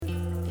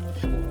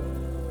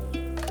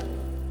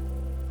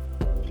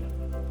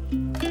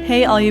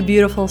Hey, all you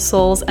beautiful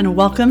souls, and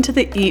welcome to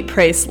the Eat,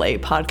 Pray, Slay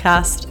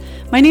podcast.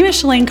 My name is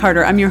Shalane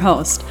Carter. I'm your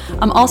host.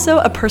 I'm also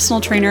a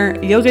personal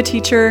trainer, yoga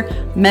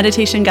teacher,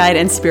 meditation guide,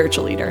 and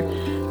spiritual leader.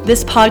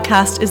 This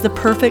podcast is the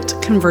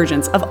perfect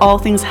convergence of all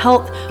things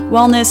health,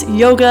 wellness,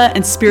 yoga,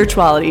 and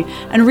spirituality,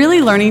 and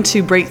really learning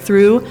to break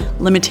through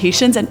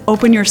limitations and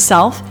open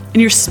yourself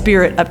and your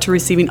spirit up to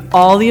receiving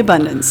all the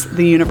abundance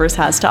the universe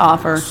has to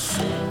offer.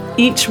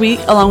 Each week,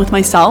 along with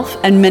myself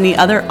and many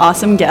other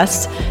awesome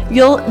guests,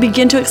 you'll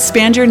begin to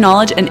expand your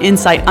knowledge and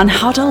insight on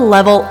how to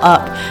level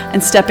up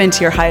and step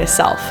into your highest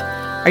self.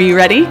 Are you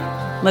ready?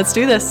 Let's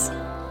do this.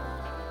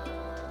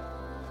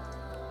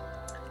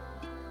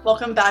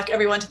 Welcome back,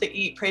 everyone, to the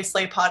Eat, Pray,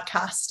 Slay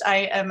podcast.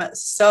 I am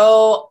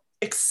so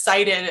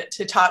excited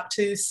to talk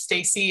to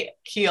Stacy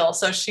Keel.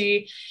 So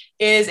she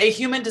is a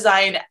human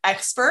design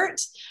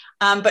expert.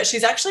 But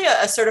she's actually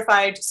a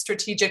certified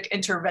strategic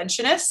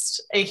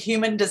interventionist, a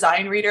human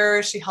design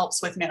reader. She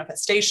helps with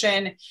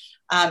manifestation.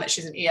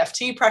 She's an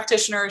EFT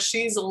practitioner.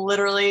 She's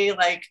literally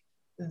like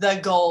the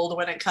gold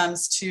when it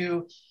comes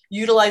to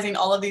utilizing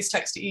all of these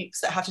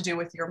techniques that have to do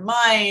with your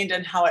mind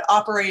and how it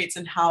operates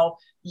and how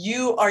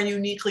you are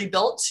uniquely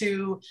built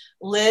to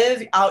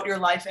live out your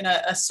life in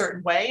a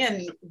certain way.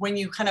 And when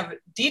you kind of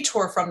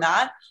detour from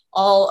that,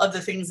 all of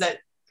the things that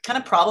kind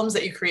of problems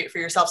that you create for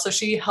yourself. So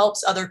she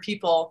helps other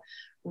people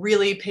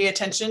really pay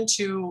attention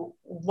to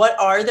what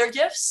are their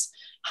gifts,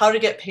 how to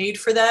get paid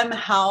for them,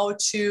 how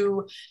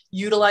to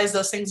utilize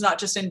those things, not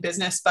just in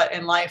business, but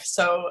in life.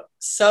 So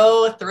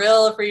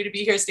thrilled for you to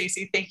be here,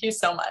 Stacy. Thank you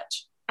so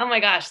much. Oh my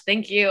gosh.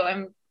 Thank you.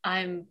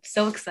 I'm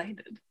so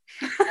excited.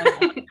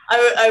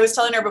 I was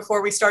telling her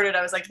before we started,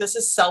 I was like, this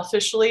is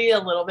selfishly a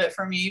little bit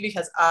for me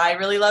because I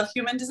really love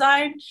human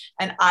design.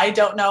 And I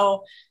don't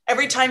know,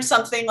 every time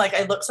something, like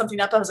I look something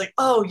up, I was like,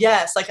 oh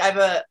yes. Like I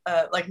have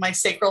like my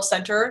sacral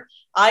center,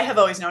 I have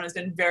always known has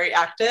been very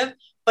active,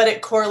 but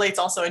it correlates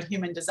also in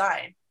human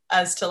design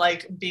as to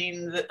like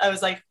I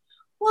was like,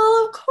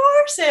 well, of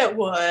course it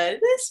would.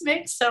 This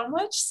makes so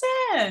much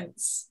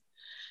sense.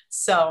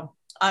 So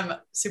I'm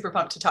super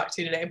pumped to talk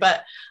to you today,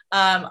 but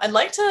I'd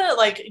like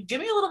to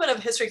give me a little bit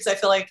of history because I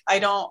feel like I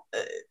don't,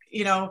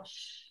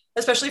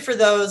 especially for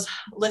those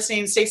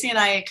listening, Stacy and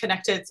I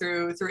connected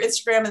through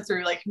Instagram and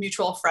through like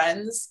mutual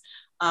friends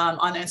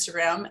on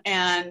Instagram,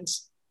 and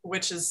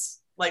which is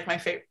like my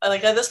favorite.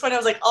 Like at this point, I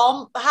was like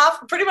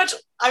pretty much,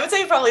 I would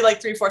say probably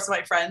like 3/4 of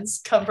my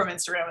friends come from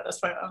Instagram at this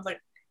point. I was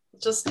like,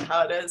 just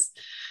how it is.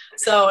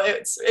 So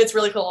it's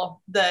really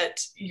cool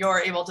that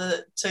you're able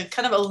to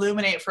kind of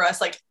illuminate for us,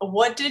 like,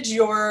 what did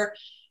your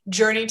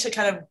journey to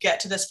kind of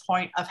get to this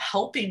point of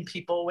helping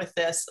people with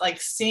this,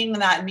 like seeing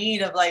that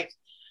need of like,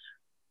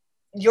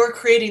 you're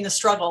creating the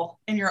struggle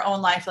in your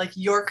own life, like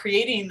you're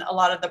creating a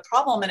lot of the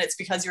problem, and it's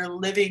because you're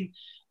living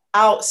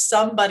out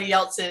somebody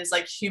else's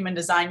like human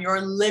design.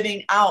 You're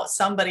living out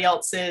somebody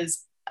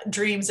else's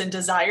dreams and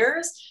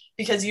desires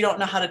because you don't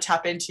know how to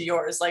tap into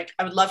yours. Like,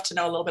 I would love to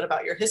know a little bit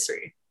about your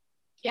history.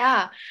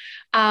 Yeah.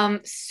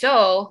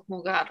 So,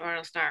 oh God, where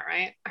to start,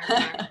 right?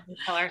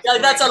 Yeah,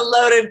 that's a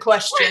loaded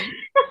question.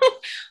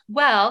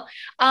 Well,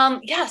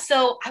 yeah,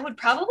 so I would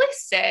probably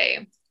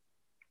say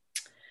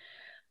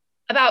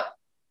about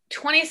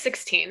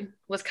 2016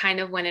 was kind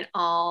of when it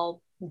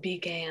all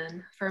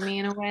began for me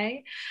in a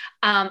way.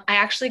 I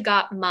actually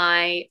got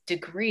my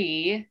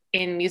degree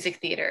in music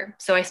theater.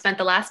 So I spent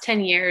the last 10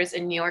 years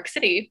in New York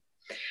City,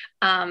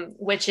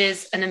 which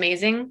is an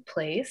amazing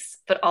place,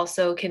 but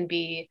also can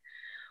be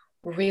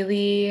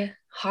really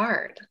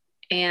hard.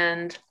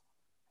 And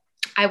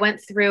I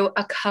went through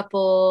I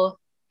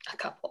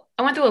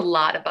went through a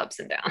lot of ups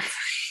and downs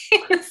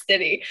in the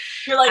city.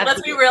 You're like,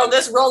 let's be real.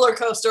 This roller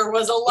coaster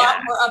was a lot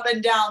more up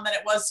and down than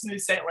it was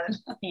smooth sailing.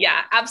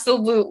 Yeah,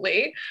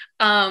 absolutely.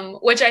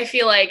 Which I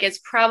feel like is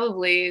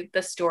probably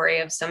the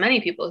story of so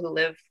many people who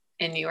live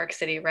in New York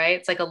City, right?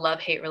 It's like a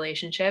love-hate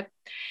relationship.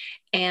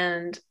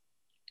 And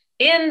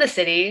in the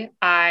city,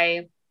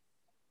 I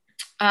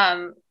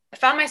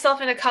found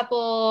myself in a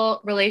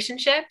couple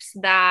relationships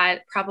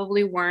that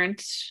probably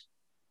weren't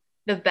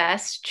the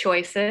best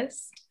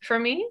choices for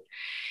me.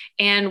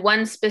 And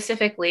one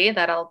specifically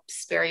that I'll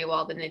spare you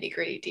all the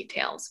nitty-gritty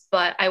details,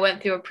 but I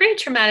went through a pretty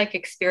traumatic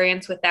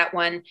experience with that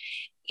one.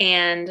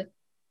 And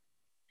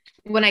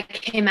when I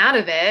came out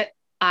of it,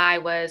 I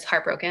was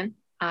heartbroken.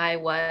 I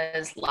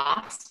was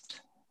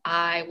lost.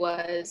 I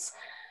was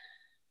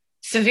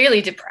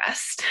severely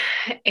depressed.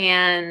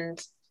 And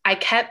I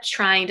kept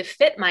trying to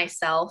fit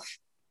myself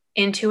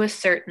into a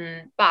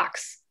certain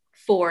box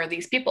for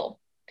these people.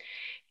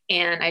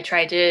 And I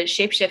tried to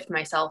shapeshift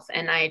myself,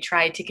 and I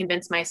tried to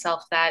convince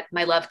myself that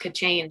my love could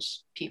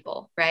change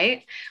people,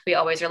 right? We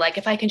always are like,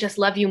 if I can just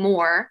love you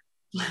more,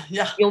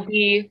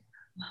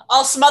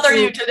 I'll smother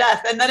you to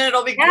death and then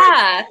it'll be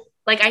great.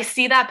 Like I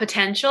see that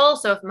potential.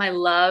 So if my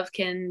love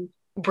can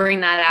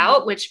bring that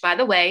out, which by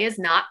the way is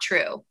not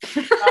true.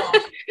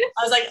 I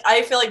was like,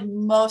 I feel like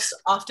most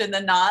often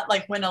than not,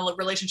 like when a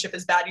relationship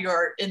is bad,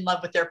 you're in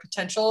love with their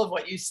potential of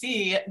what you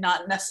see,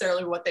 not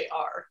necessarily what they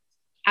are.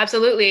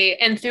 Absolutely.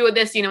 And through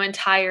this,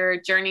 entire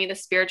journey, the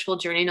spiritual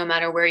journey, no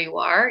matter where you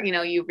are,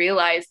 you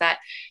realize that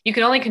you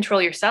can only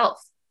control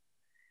yourself.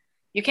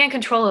 You can't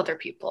control other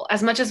people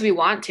as much as we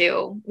want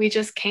to. We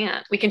just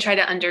can't. We can try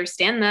to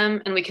understand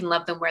them and we can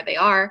love them where they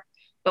are,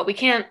 but we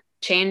can't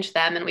change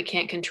them and we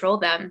can't control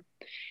them.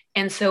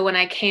 And so when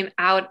I came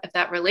out of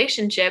that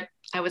relationship,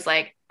 I was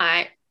like,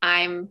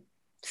 I'm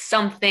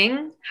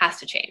something has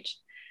to change.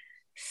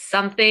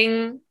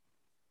 Something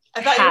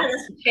I thought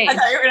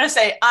you were gonna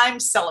say I'm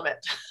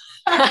celibate.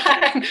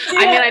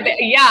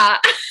 Yeah.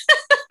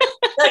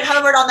 Like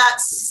hovered on that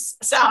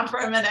sound for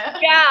a minute.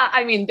 Yeah,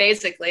 I mean,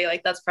 basically,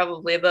 like that's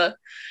probably the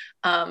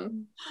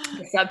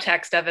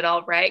subtext of it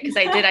all, right? Because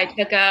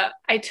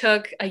I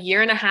took a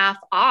year and a half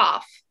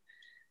off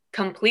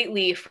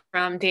completely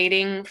from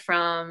dating,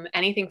 from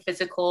anything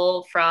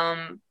physical,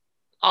 from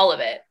all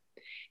of it.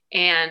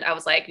 And I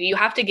was like, you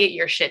have to get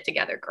your shit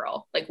together,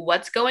 girl. Like,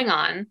 what's going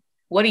on?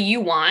 What do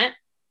you want?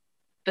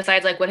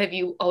 Besides, like, what have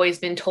you always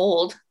been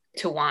told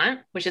to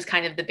want, which is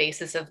kind of the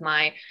basis of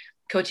my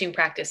coaching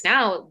practice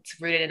now. It's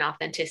rooted in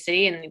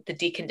authenticity and the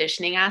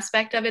deconditioning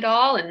aspect of it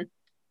all. And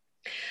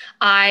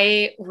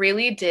I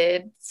really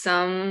did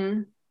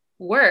some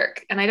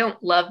work. And I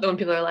don't love when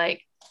people are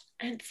like,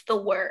 it's the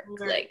work.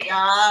 Like,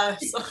 yes.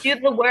 Do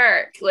the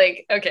work.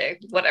 Like, okay,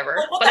 whatever.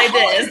 Like, what the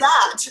hell is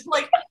that?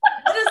 Like,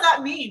 what does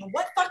that mean?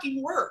 What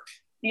fucking work?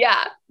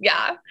 Yeah.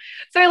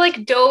 So I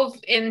like dove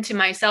into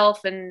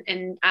myself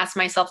and asked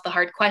myself the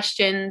hard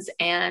questions,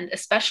 and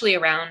especially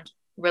around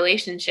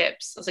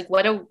relationships. I was like,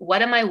 what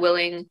am I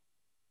willing?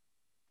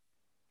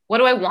 What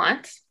do I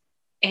want?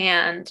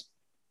 And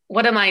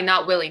what am I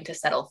not willing to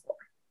settle for?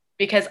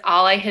 Because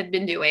all I had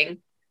been doing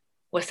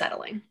was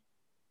settling.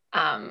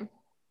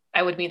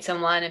 I would meet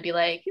someone and be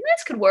like,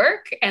 this could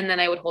work. And then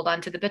I would hold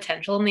on to the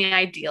potential and the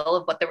ideal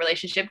of what the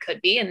relationship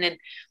could be. And then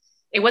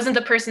it wasn't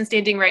the person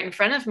standing right in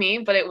front of me,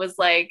 but it was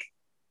like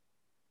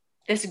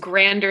this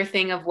grander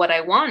thing of what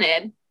I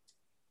wanted.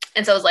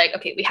 And so I was like,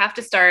 okay, we have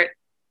to start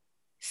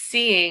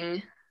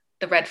seeing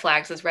the red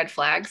flags as red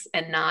flags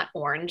and not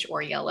orange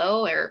or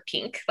yellow or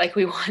pink like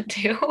we want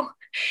to.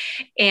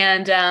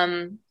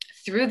 And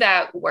through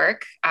that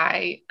work,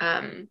 I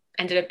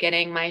ended up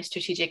getting my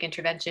strategic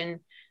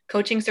intervention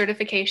coaching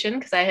certification,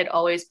 because I had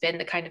always been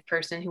the kind of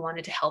person who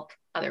wanted to help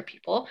other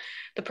people,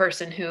 the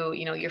person who,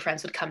 your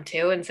friends would come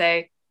to and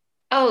say,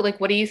 oh, like,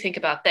 what do you think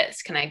about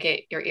this? Can I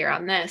get your ear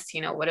on this?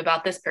 What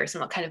about this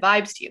person? What kind of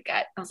vibes do you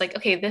get? I was like,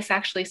 okay, this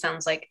actually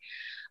sounds like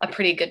a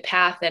pretty good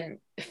path. And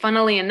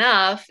funnily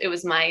enough, it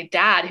was my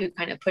dad who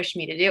kind of pushed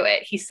me to do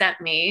it. He sent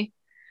me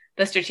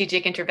the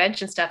strategic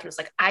intervention stuff and was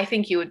like, I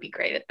think you would be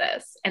great at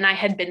this. And I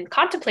had been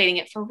contemplating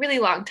it for a really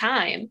long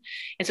time.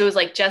 And so it was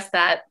like just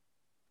that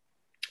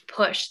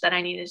push that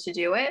I needed to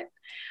do it.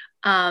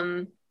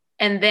 And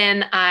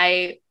then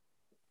I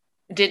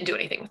didn't do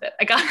anything with it.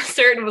 I got the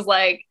cert and was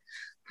like,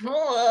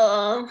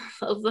 oh,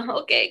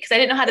 okay, because I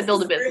didn't know how to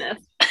build a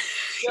business.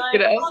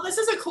 Like, oh, this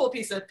is a cool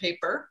piece of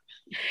paper.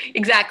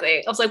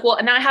 Exactly. I was like, well,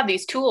 now I have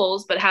these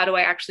tools, but how do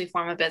I actually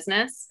form a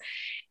business?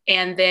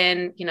 And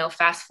then,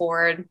 fast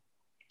forward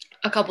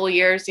a couple of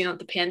years,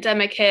 the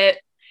pandemic hit.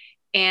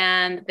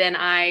 And then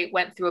I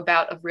went through a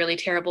bout of really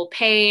terrible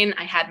pain.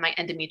 I had my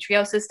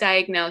endometriosis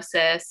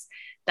diagnosis.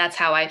 That's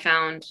how I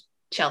found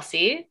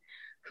Chelsea,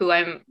 who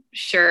I'm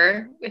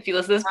sure if you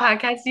listen to this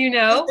podcast,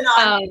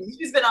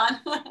 She's been on.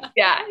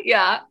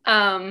 Yeah.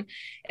 And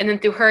then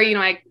through her,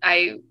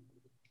 I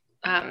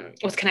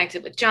was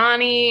connected with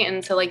Johnny.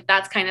 And so like,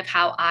 that's kind of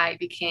how I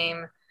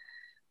became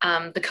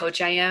the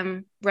coach I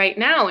am right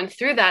now. And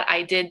through that,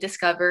 I did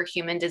discover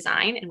human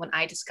design. And when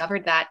I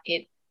discovered that,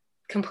 it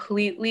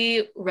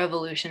completely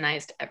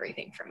revolutionized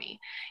everything for me.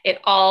 It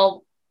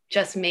all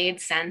just made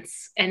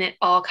sense. And it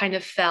all kind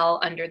of fell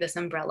under this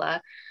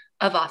umbrella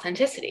of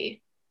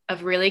authenticity,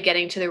 of really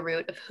getting to the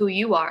root of who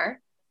you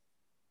are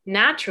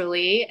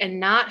naturally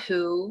and not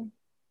who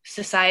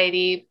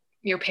society,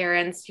 your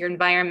parents, your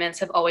environments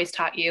have always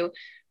taught you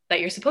that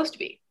you're supposed to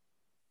be.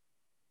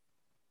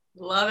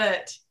 Love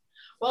it.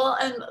 Well,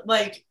 and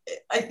like,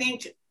 I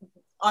think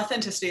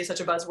authenticity is such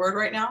a buzzword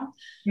right now.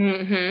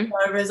 Mm-hmm.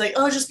 Everybody's like,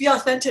 oh, just be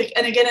authentic.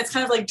 And again, it's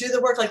kind of like, do the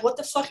work. Like, what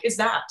the fuck is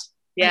that?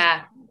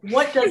 Yeah. Like,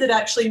 what does it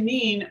actually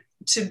mean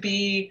to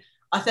be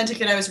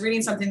authentic? And I was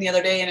reading something the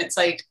other day and it's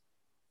like,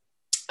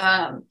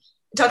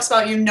 it talks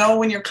about,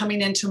 when you're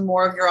coming into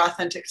more of your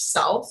authentic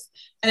self.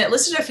 And it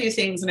listed a few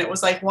things. And it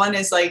was like, one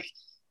is like,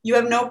 you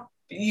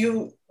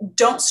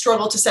don't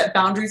struggle to set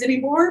boundaries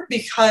anymore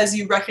because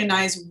you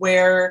recognize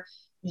what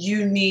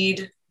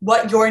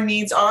your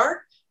needs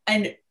are.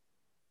 And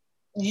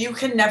you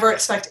can never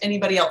expect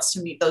anybody else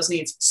to meet those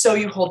needs. So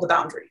you hold the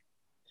boundary.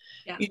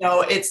 Yeah.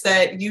 It's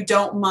that you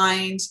don't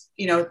mind,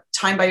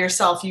 time by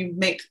yourself. You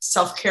make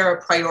self-care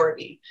a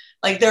priority.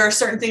 Like there are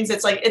certain things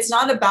that's like, it's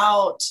not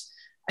about,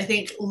 I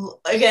think,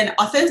 again,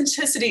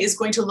 authenticity is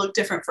going to look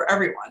different for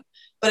everyone,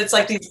 but it's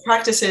like these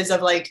practices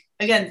of like,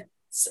 again,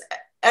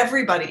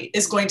 everybody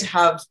is going to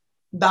have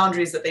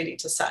boundaries that they need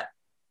to set.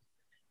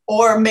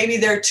 Or maybe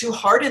they're too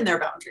hard in their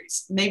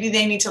boundaries. Maybe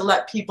they need to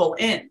let people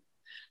in.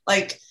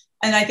 Like,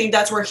 And I think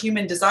that's where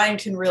human design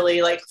can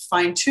really like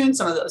fine tune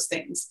some of those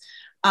things.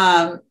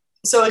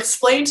 So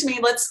explain to me,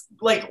 let's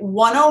like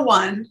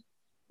 101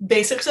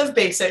 basics of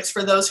basics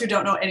for those who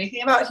don't know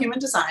anything about human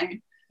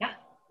design. Yeah.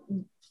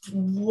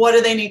 What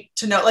do they need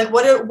to know? Like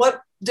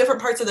what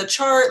different parts of the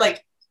chart,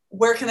 like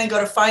where can they go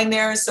to find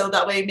theirs? So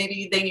that way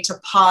maybe they need to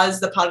pause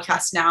the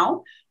podcast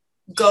now,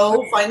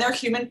 go find their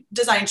human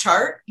design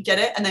chart, get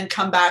it, and then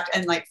come back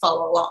and like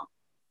follow along.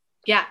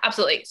 Yeah,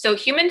 absolutely. So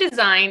human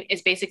design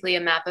is basically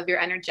a map of your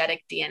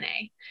energetic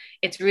DNA.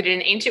 It's rooted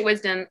in ancient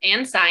wisdom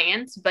and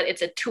science, but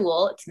it's a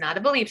tool. It's not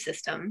a belief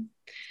system.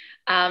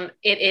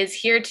 It is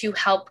here to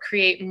help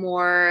create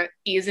more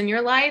ease in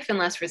your life and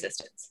less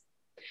resistance.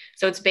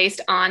 So it's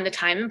based on the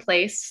time and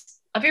place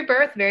of your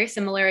birth, very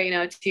similar,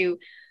 to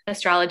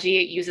astrology.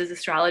 It uses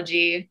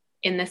astrology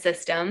in the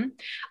system.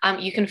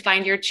 You can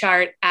find your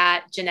chart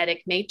at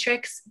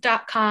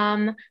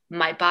geneticmatrix.com,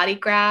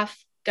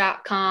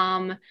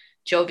 mybodygraph.com,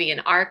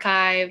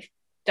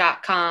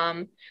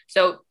 jovianarchive.com.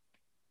 So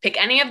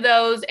pick any of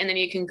those, and then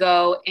you can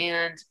go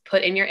and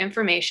put in your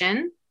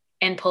information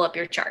and pull up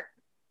your chart.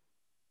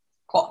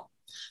 Cool.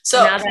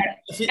 So now that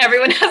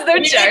everyone has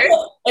their chart.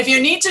 If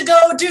you need to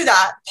go do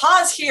that,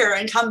 pause here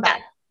and come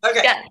back. Okay.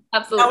 Yeah,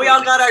 absolutely. Now we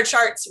all got our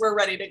charts. We're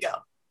ready to go.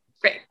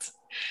 Great.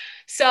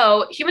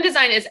 So human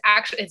design is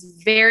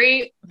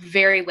very,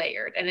 very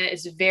layered, and it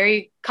is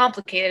very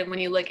complicated when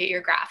you look at your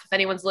graph. If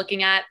anyone's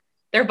looking at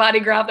their body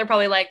graph, they're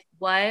probably like,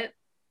 what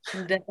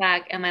the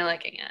heck am I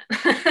looking at?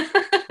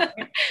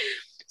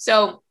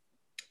 So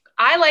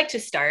I like to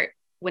start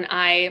when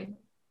I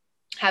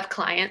have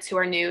clients who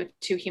are new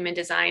to human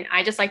design.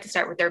 I just like to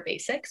start with their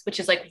basics, which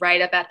is like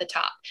right up at the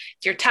top.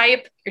 It's your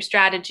type, your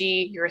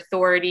strategy, your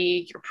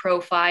authority, your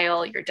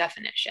profile, your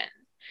definition.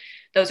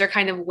 Those are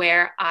kind of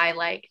where I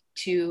like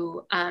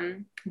to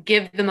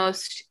give the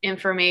most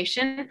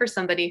information for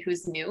somebody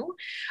who's new.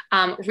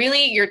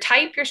 Really, your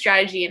type, your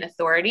strategy, and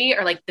authority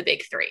are like the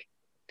big three.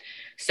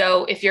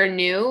 So if you're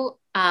new,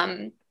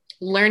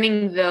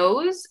 learning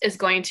those is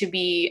going to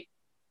be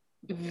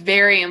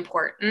very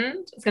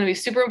important. It's going to be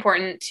super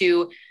important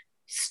to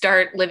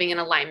start living in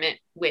alignment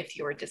with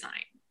your design.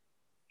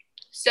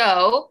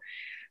 So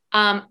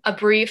a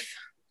brief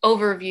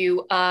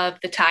overview of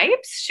the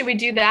types. Should we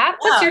do that?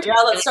 Yeah,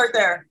 let's start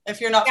there. If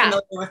you're not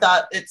familiar with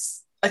that,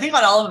 I think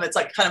on all of them, it's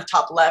like kind of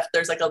top left.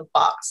 There's like a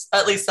box.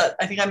 At least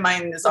I think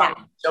mine is on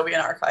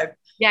Jovian Archive.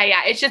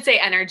 Yeah. It should say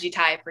energy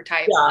type or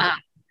type. Yeah.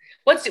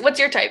 What's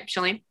your type,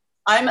 Shalene?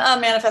 I'm a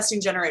manifesting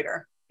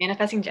generator.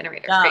 Manifesting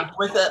generator. Yeah, great.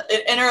 With an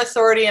inner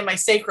authority in my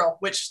sacral,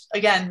 which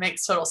again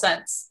makes total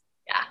sense.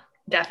 Yeah,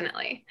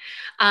 definitely.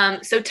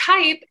 So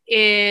type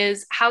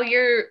is how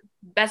you're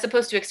best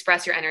supposed to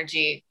express your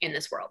energy in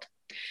this world.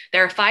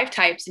 There are 5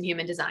 types in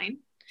human design.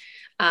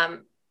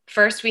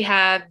 First, we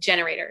have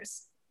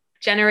generators.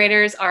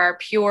 Generators are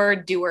pure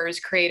doers,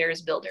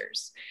 creators,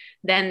 builders.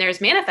 Then there's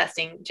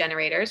manifesting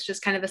generators,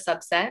 just kind of a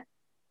subset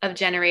of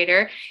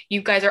generator.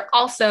 You guys are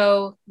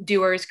also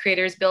doers,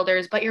 creators,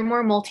 builders, but you're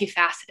more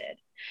multifaceted.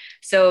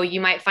 So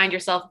you might find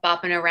yourself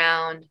bopping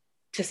around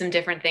to some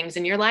different things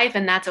in your life,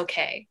 and that's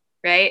okay,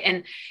 right?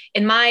 And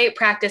in my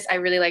practice, I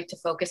really like to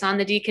focus on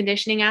the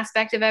deconditioning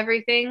aspect of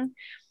everything.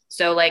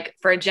 So like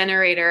for a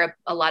generator,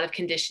 a lot of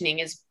conditioning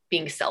is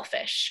being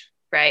selfish,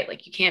 right?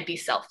 Like you can't be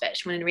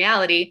selfish, when in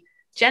reality,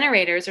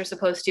 generators are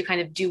supposed to kind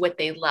of do what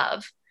they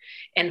love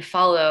and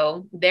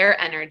follow their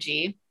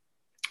energy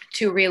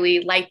to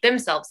really light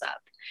themselves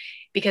up,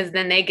 because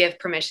then they give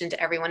permission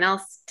to everyone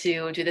else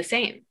to do the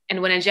same.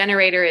 And when a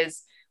generator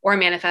or a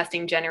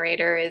manifesting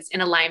generator is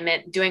in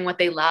alignment, doing what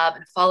they love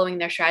and following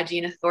their strategy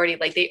and authority,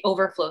 like they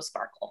overflow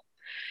sparkle.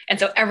 And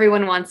so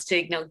everyone wants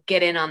to,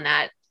 get in on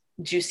that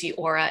juicy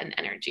aura and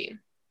energy.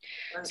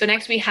 Right. So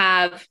next we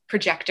have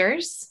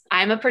projectors.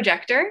 I'm a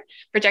projector.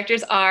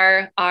 Projectors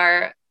are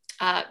our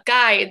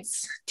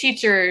guides,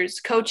 teachers,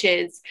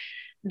 coaches.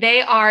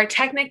 They are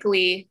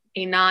technically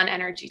a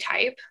non-energy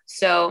type.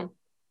 So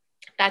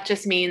that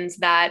just means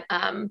that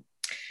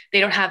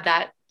they don't have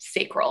that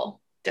sacral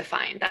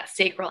defined, that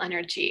sacral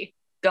energy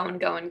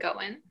going.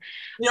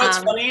 What's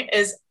funny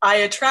is I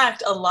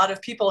attract a lot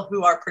of people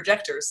who are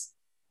projectors.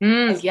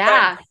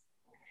 Yeah.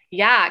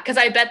 Because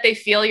I bet they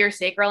feel your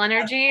sacral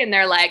energy and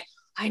they're like,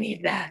 I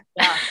need that.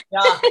 Yeah.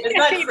 Isn't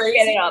that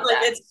crazy?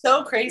 It's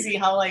so crazy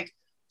how like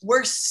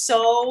we're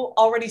so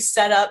already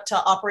set up to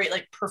operate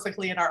like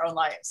perfectly in our own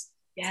lives.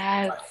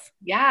 Yes.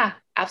 Yeah,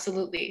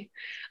 absolutely.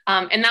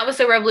 And that was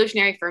so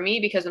revolutionary for me,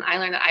 because when I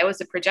learned that I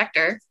was a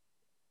projector.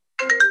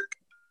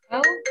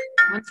 Oh,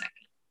 1 second.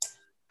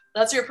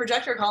 That's your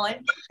projector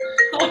calling.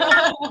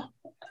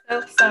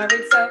 So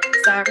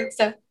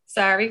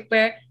sorry.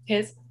 Where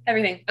is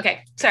everything?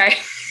 Okay, sorry.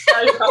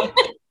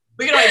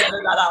 We can always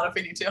edit that out if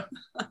we need to.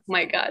 Oh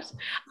my gosh.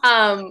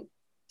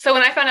 So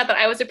when I found out that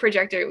I was a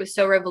projector, it was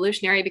so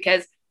revolutionary,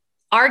 because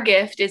our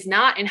gift is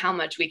not in how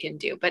much we can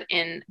do, but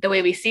in the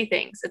way we see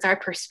things. It's our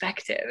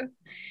perspective.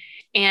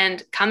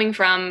 And coming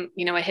from,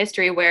 a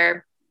history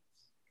where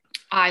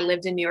I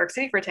lived in New York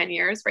City for 10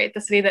 years, right? The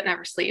city that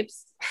never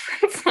sleeps.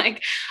 It's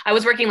like I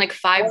was working like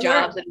 5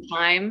 jobs at a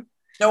time.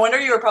 No wonder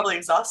you were probably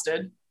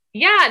exhausted.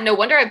 Yeah, no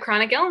wonder I have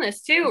chronic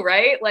illness too,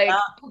 right? Like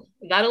Yeah.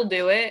 that'll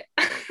do it.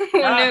 Who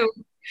Yeah. knew?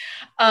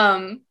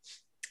 Um,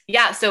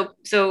 yeah,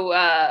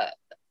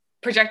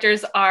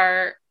 projectors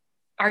are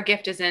our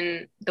gift is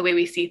in the way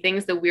we see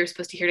things, that we're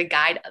supposed to hear to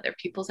guide other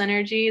people's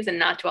energies and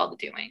not do all the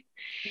doing.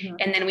 Mm-hmm.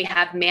 And then we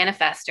have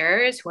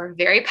manifestors who are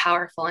very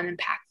powerful and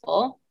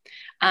impactful.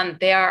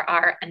 They are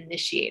our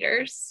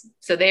initiators.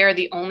 So they are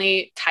the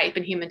only type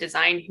in human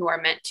design who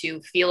are meant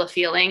to feel a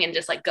feeling and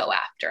just like go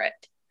after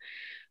it.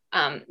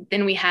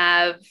 Then we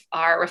have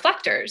our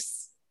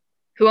reflectors,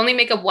 who only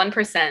make up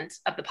 1%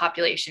 of the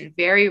population,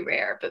 very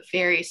rare, but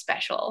very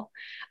special.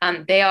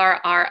 They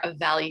are our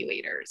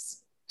evaluators.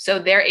 So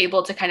they're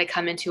able to kind of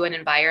come into an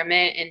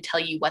environment and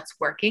tell you what's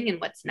working and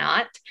what's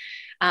not.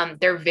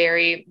 They're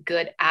very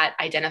good at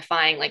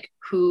identifying like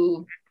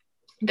who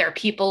their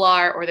people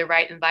are or the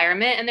right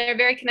environment, and they're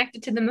very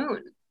connected to the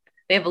moon.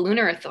 They have a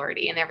lunar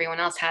authority, and everyone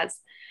else has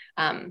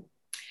a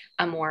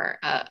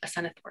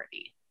sun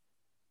authority.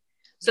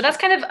 So that's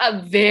kind of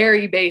a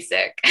very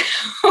basic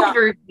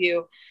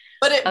overview.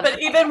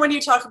 But even when you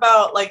talk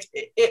about like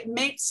it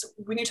makes,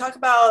 when you talk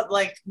about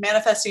like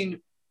manifesting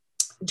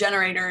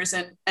generators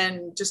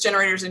and just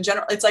generators in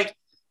general, it's like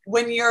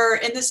when you're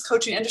in this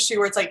coaching industry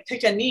where it's like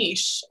pick a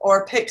niche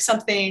or pick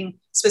something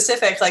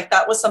specific, like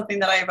that was something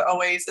that I've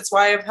always, it's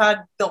why I've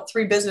built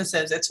 3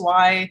 businesses. It's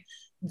why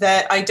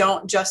that I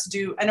don't just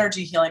do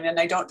energy healing and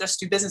I don't just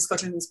do business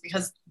coaching,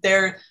 because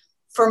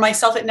for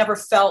myself, it never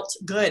felt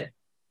good.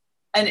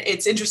 And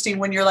it's interesting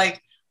when you're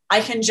like,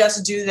 I can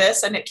just do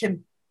this and it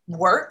can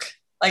work.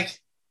 Like,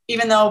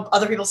 even though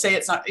other people say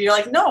it's not, you're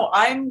like, no,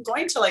 I'm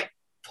going to like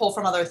pull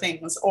from other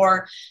things,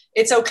 or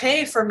it's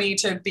okay for me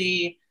to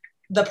be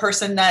the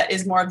person that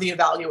is more of the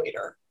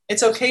evaluator.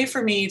 It's okay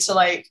for me to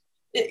like,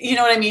 you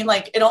know what I mean?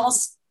 Like it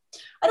almost,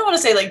 I don't want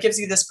to say like gives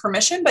you this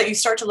permission, but you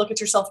start to look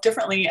at yourself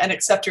differently and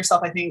accept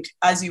yourself, I think,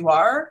 as you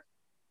are,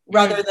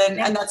 rather than,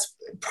 and that's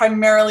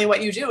primarily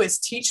what you do, is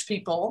teach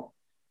people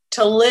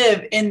to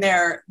live in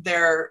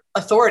their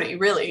authority,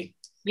 really.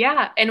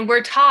 Yeah. And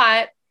we're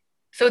taught,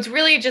 so it's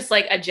really just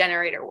like a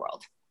generator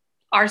world.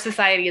 Our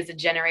society is a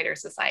generator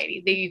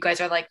society. You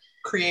guys are like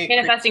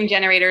manifesting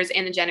generators,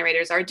 and the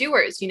generators are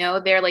doers,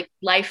 they're like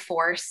life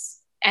force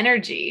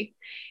energy.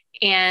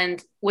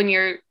 And when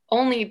you're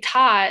only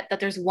taught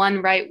that there's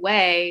one right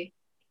way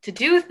to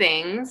do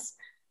things,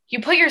 you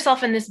put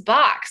yourself in this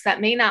box that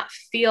may not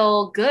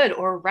feel good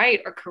or right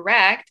or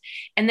correct.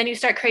 And then you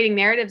start creating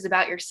narratives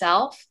about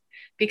yourself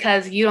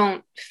because you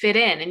don't fit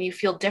in and you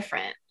feel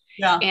different.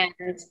 Yeah.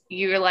 And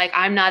you're like,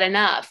 I'm not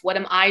enough. What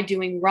am I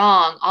doing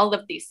wrong? All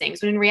of these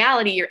things. When in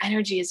reality, your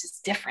energy is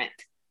just different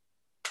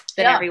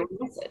than everyone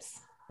else's,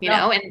 you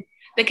know? And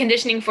the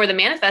conditioning for the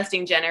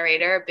manifesting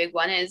generator, a big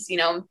one is,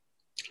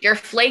 you're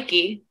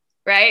flaky,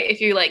 right?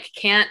 If you like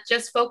can't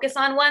just focus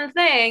on one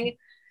thing,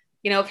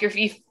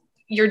 if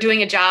you're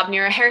doing a job and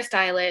you're a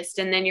hairstylist,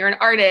 and then you're an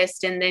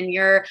artist, and then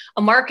you're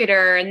a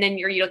marketer, and then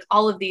you're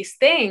all of these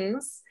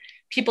things,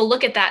 people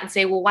look at that and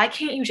say, well, why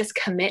can't you just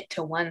commit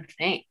to one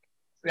thing?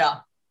 Yeah.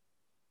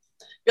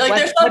 You're like,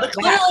 there's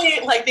clearly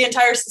like the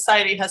entire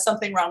society has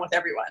something wrong with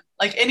everyone.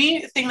 Like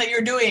anything that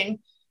you're doing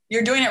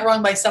it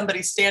wrong by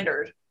somebody's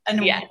standard.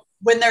 And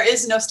when there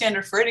is no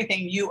standard for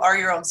anything, you are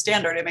your own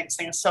standard. It makes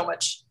things so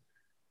much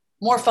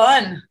more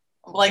fun.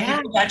 Like you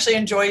can actually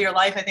enjoy your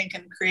life, I think,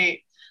 and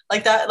create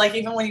like that. Like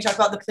even when you talk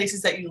about the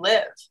places that you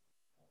live,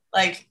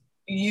 like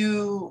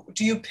you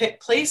pick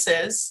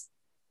places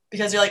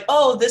because you're like,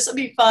 oh, this would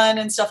be fun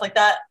and stuff like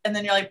that. And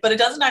then you're like, but it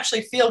doesn't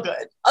actually feel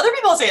good. Other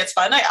people say it's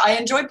fun. I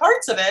enjoy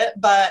parts of it,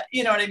 but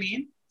you know what I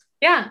mean?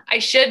 Yeah, I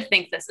should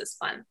think this is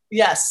fun.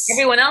 Yes.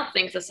 Everyone else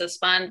thinks this is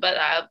fun, but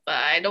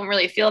I don't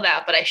really feel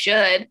that, but I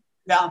should.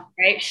 Yeah.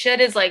 Right?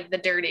 Should is like the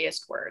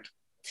dirtiest word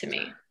to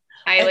me.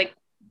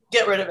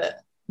 Get rid of it.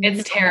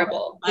 It's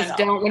terrible. Just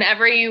don't,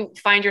 whenever you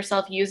find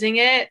yourself using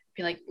it,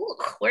 be like,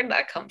 where did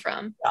that come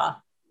from? Yeah.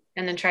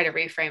 And then try to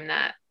reframe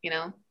that,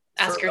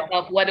 ask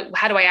yourself,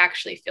 how do I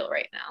actually feel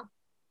right now?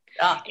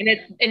 Yeah.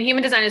 And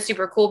human design is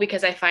super cool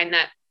because I find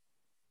that,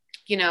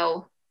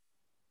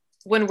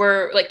 when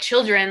we're like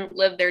children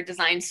live their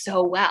design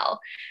so well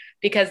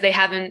because they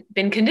haven't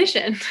been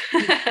conditioned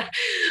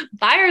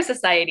by our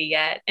society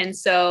yet. And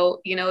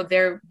so,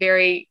 they're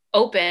very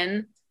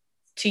open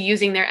to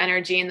using their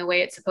energy in the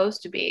way it's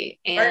supposed to be.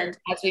 And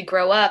as we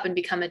grow up and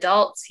become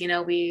adults,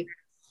 we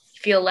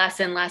feel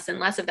less and less and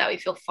less of that. We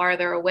feel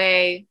farther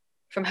away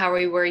from how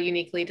we were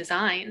uniquely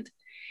designed.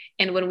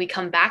 And when we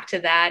come back to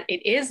that,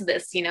 it is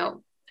this,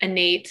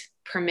 innate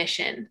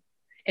permission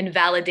and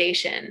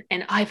validation.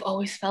 And I've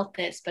always felt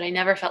this, but I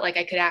never felt like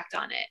I could act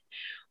on it.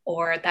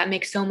 Or that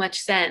makes so much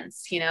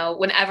sense.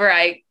 Whenever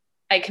I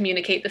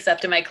communicate this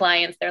stuff to my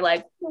clients, they're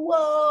like,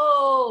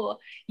 whoa,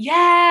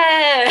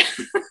 yeah.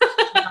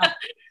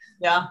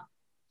 Yeah.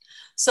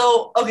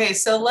 So, okay.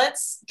 So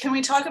can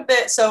we talk a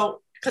bit?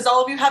 So, because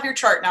all of you have your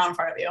chart now in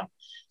front of you.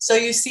 So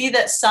you see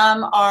that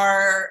some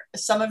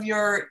of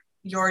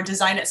your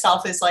design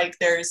itself is like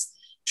there's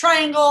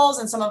triangles,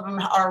 and some of them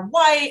are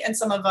white, and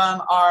some of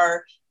them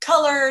are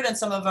colored and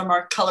some of them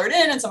are colored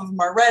in and some of them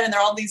are red, and they're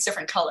all these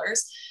different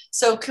colors.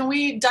 So can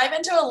we dive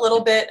into a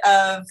little bit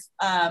of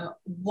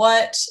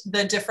what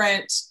the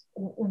different,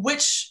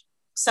 which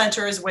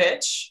center is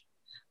which,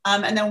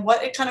 and then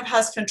what it kind of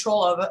has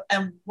control of,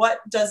 and what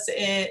does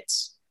it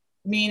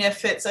mean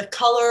if it's a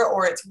color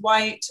or it's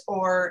white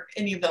or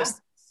any of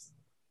those?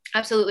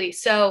 Absolutely.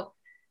 So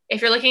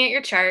if you're looking at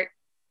your chart,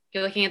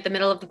 you're looking at the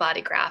middle of the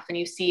body graph and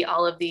you see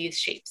all of these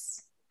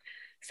shapes.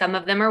 Some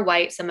of them are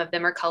white, some of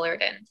them are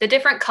colored in. The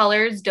different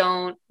colors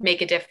don't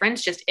make a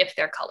difference, just if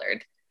they're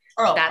colored.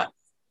 Oh,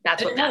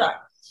 that's what matters.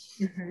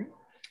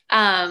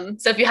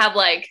 So if you have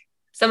like,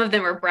 some of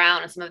them are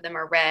brown and some of them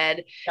are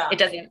red, it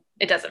doesn't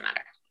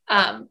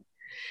matter.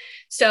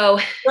 So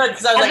good,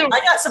 because I was like,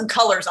 I got some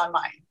colors on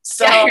mine.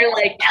 So you're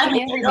like,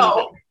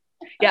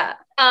 yeah.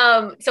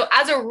 So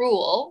as a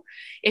rule,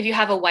 if you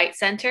have a white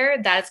center,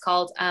 that's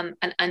called an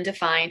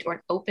undefined or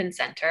an open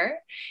center.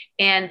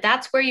 And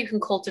that's where you can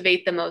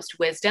cultivate the most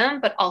wisdom,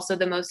 but also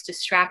the most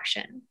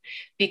distraction,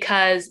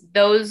 because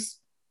those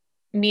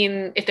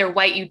mean if they're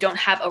white, you don't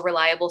have a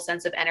reliable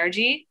sense of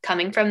energy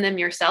coming from them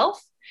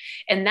yourself.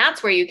 And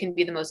that's where you can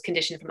be the most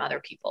conditioned from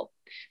other people.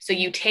 So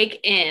you take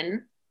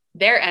in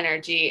their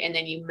energy and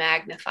then you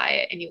magnify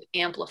it and you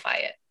amplify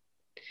it.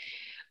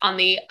 On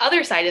the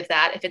other side of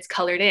that, if it's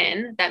colored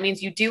in, that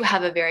means you do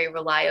have a very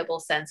reliable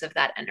sense of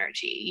that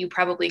energy. You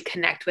probably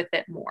connect with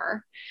it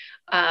more.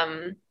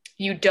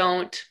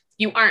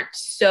 You aren't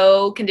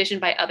so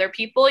conditioned by other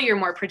people. You're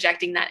more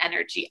projecting that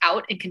energy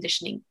out and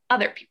conditioning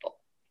other people.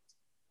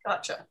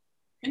 Gotcha.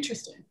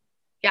 Interesting.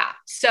 Yeah.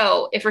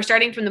 So if we're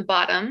starting from the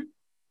bottom,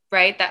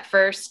 right,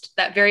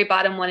 that very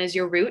bottom one is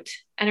your root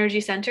energy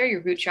center,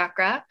 your root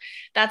chakra.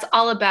 That's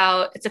all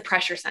about, it's a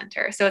pressure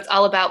center. So it's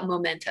all about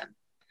momentum.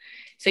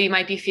 So you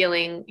might be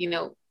feeling,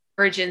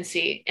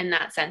 urgency in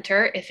that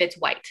center if it's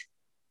white.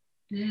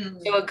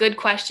 So a good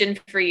question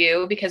for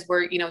you, because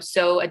we're,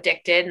 so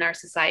addicted in our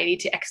society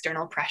to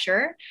external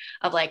pressure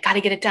of like, got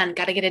to get it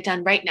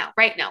done right now.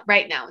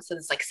 So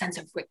this like sense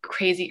of like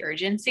crazy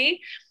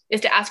urgency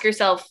is to ask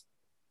yourself,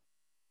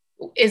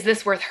 is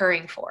this worth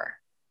hurrying for?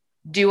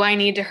 Do I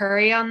need to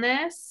hurry on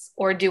this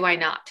or do I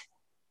not?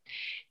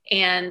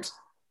 And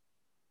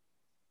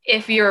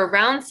if you're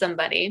around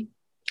somebody,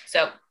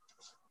 so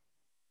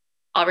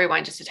I'll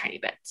rewind just a tiny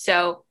bit.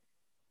 So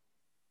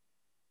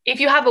if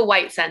you have a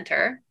white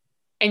center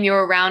and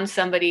you're around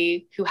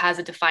somebody who has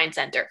a defined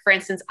center, for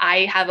instance,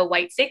 I have a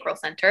white sacral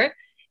center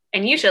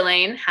and you,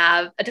 Shalane,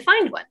 have a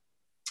defined one.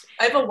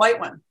 I have a white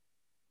one.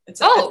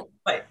 It's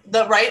white.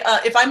 The right,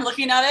 if I'm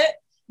looking at it,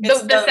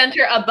 the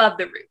center above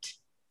the root.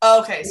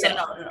 Okay. So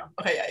no.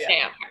 Okay.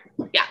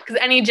 Yeah. Because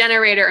any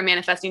generator or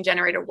manifesting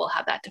generator will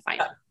have that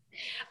defined.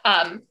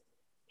 Yeah.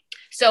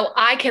 So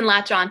I can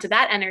latch on to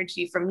that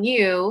energy from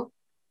you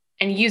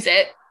and use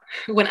it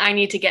when I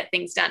need to get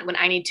things done, when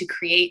I need to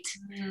create.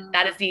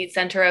 That is the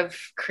center of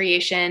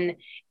creation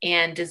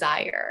and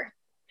desire.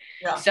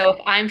 Yeah. So if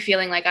I'm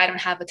feeling like I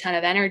don't have a ton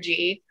of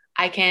energy,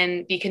 I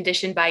can be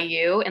conditioned by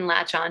you and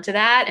latch onto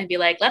that and be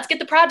like, let's get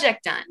the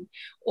project done.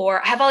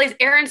 Or I have all these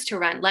errands to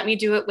run. Let me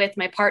do it with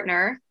my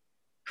partner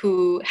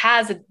who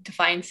has a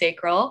defined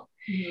sacral.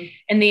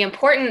 And the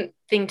important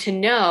thing to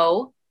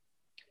know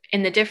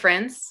in the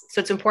difference,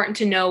 so it's important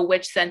to know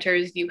which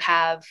centers you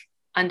have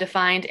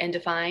undefined and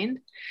defined,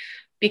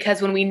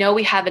 because when we know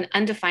we have an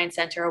undefined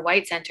center, a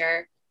white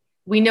center,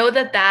 we know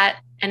that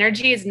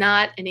energy is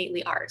not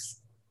innately ours.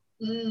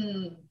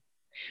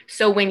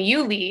 So when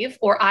you leave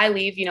or I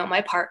leave,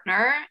 my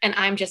partner, and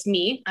I'm just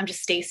me, I'm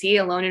just Stacy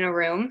alone in a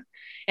room,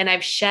 and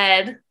I've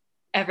shed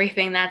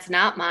everything that's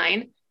not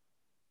mine,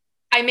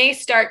 I may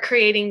start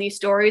creating these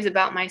stories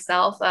about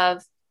myself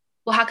of,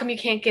 well, how come you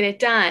can't get it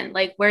done?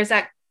 Like, where's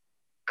that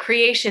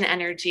creation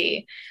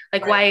energy?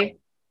 Like, why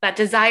that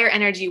desire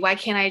energy? Why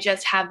can't I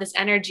just have this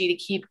energy to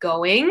keep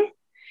going?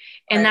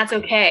 And that's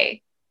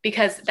okay,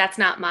 because that's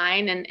not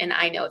mine. And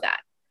I know that.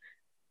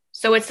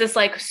 So it's this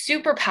like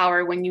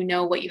superpower when you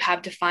know what you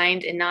have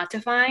defined and not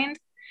defined,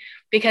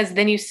 because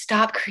then you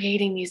stop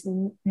creating these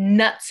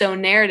nutso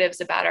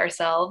narratives about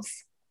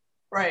ourselves.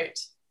 Right.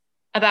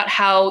 About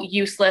how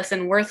useless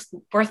and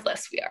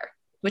worthless we are,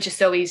 which is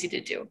so easy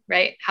to do,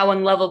 right? How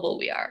unlovable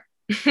we are.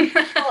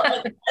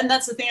 Well, and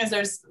that's the thing, is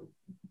there's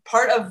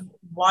part of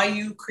why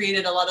you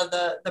created a lot of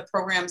the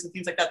programs and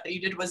things like that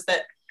you did, was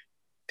that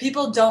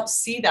people don't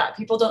see that.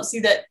 People don't see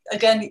that,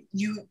 again,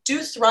 you do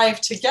thrive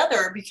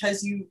together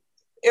because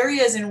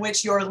areas in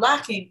which you're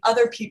lacking,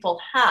 other people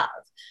have,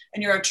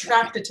 and you're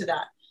attracted to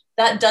that.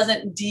 That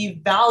doesn't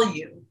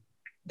devalue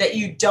that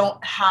you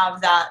don't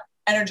have that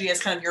energy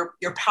as kind of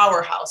your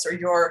powerhouse, or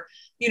your,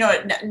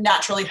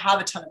 naturally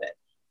have a ton of it.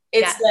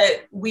 It's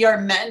that we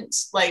are meant,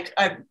 like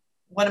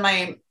one of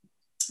my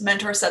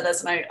mentors said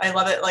this, and I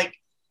love it. Like,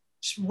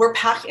 we're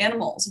pack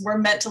animals. We're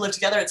meant to live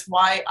together. It's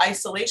why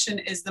isolation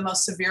is the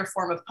most severe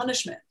form of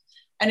punishment.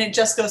 And it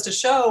just goes to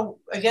show,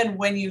 again,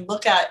 when you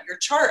look at your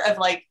chart of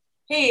like,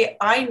 hey,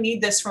 I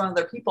need this from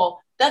other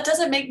people, that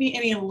doesn't make me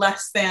any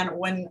less than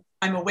when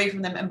I'm away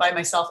from them and by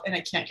myself and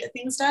I can't get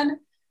things done.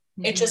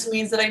 It just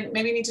means that I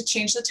maybe need to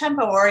change the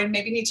tempo, or I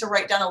maybe need to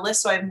write down a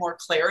list so I have more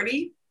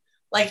clarity.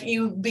 Like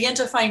you begin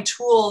to find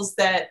tools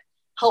that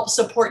help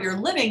support your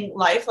living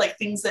life, like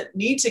things that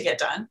need to get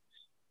done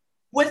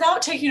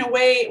without taking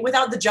away,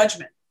 without the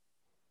judgment.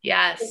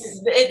 Yes.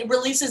 It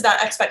releases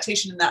that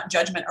expectation and that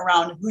judgment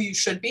around who you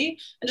should be,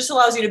 and just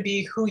allows you to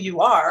be who you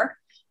are,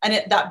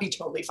 and that be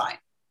totally fine.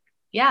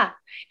 Yeah.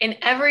 And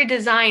every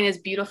design is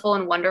beautiful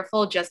and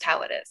wonderful just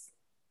how it is.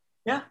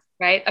 Yeah.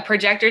 Right? A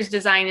projector's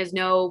design is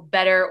no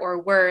better or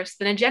worse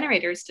than a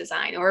generator's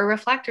design or a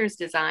reflector's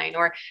design,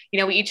 or,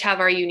 we each have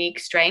our unique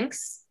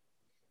strengths.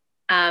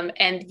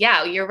 And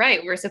yeah, you're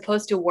right. We're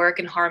supposed to work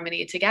in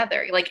harmony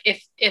together. Like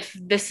if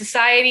the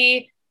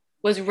society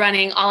was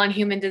running all on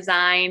human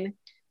design,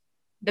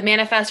 the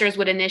manifestors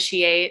would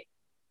initiate,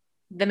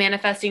 the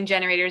manifesting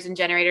generators and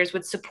generators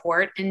would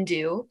support and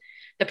do,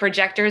 the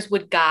projectors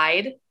would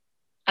guide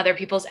other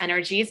people's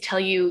energies, tell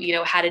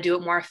you, how to do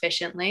it more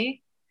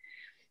efficiently.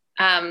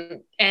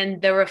 And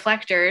the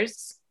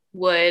reflectors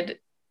would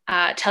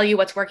tell you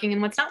what's working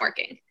and what's not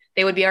working.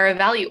 They would be our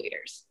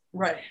evaluators.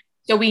 Right.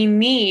 So we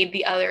need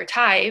the other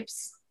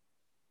types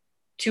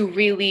to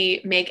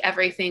really make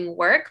everything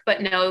work,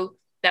 but know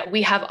that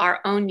we have our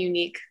own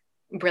unique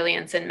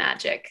brilliance and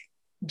magic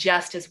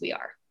just as we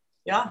are.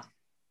 Yeah.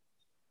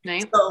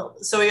 Right.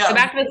 So we got so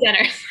back to the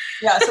center.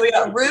 Yeah. So we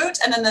got root,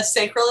 and then the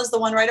sacral is the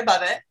one right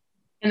above it.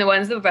 And the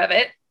ones above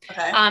it.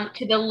 Okay.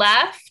 To the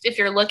left, if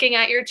you're looking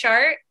at your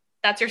chart,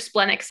 that's your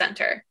splenic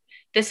center.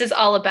 This is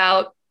all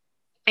about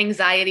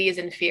anxieties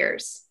and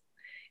fears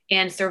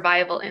and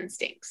survival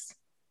instincts.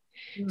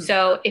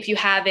 So if you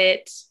have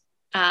it,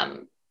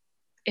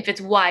 if it's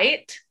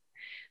white,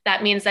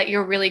 that means that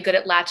you're really good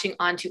at latching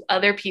onto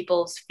other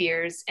people's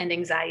fears and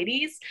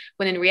anxieties,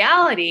 when in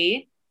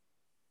reality,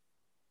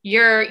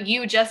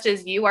 you just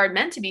as you are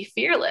meant to be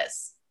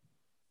fearless,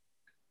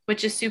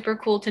 which is super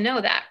cool to know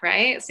that,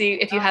 right? So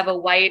if you have a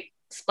white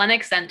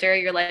splenic center,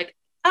 you're like,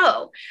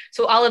 oh,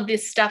 so all of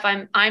this stuff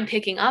I'm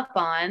picking up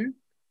on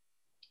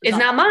is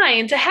not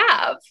mine to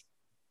have.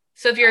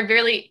 So if you're a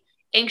really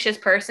anxious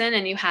person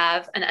and you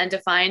have an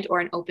undefined or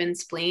an open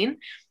spleen,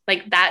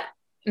 like that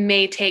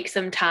may take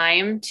some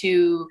time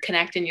to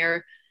connect in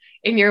your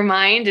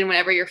mind. And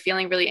whenever you're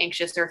feeling really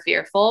anxious or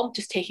fearful,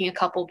 just taking a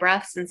couple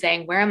breaths and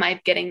saying, where am I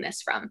getting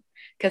this from?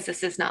 Because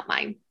this is not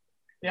mine.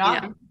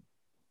 Yeah.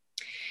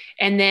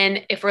 And then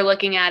if we're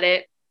looking at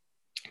it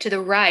to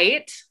the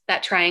right,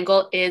 that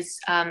triangle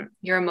is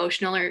your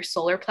emotional or your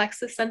solar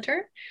plexus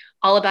center,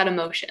 all about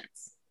emotions.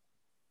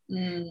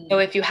 So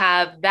if you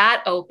have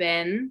that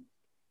open,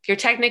 you're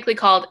technically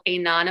called a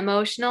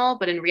non-emotional,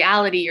 but in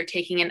reality, you're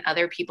taking in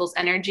other people's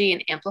energy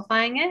and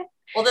amplifying it.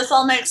 Well, this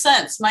all makes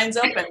sense. Mine's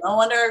open. No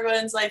wonder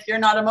everyone's like, you're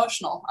not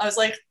emotional. I was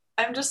like,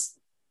 I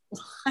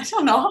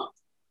don't know.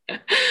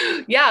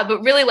 Yeah,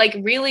 but really,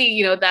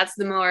 that's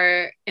the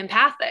more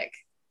empathic,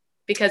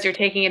 because you're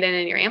taking it in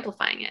and you're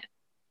amplifying it.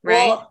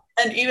 Right. Well,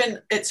 and even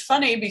it's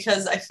funny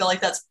because I feel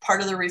like that's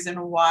part of the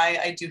reason why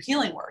I do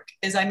healing work,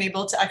 is I'm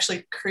able to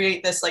actually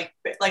create this, like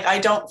I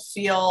don't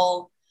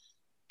feel,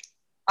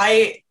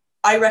 I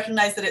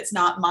recognize that it's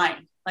not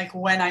mine. Like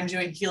when I'm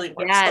doing healing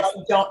work, yes.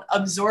 So I don't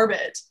absorb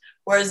it.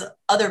 Whereas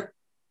other,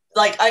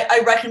 like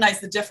I recognize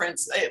the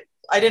difference.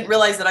 I didn't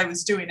realize that I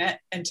was doing it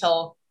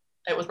until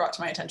it was brought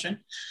to my attention.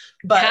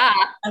 But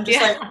I'm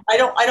just like,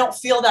 I don't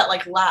feel that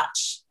like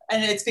latch.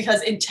 And it's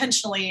because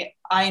intentionally,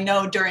 I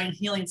know during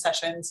healing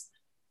sessions,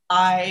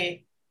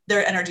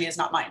 their energy is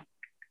not mine.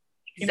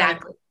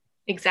 Exactly.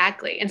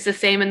 Exactly. And it's the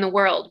same in the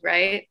world,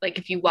 right? Like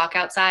if you walk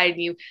outside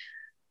and you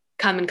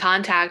come in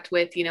contact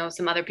with,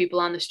 some other people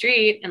on the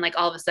street, and like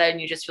all of a sudden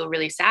you just feel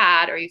really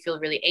sad or you feel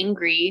really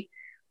angry.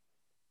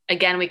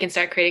 Again, we can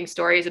start creating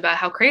stories about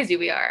how crazy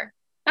we are.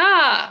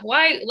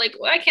 Why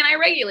can't I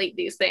regulate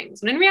these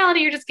things? When in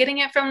reality, you're just getting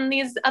it from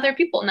these other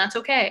people, and that's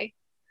okay.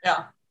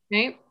 Yeah.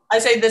 Right. I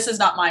say, this is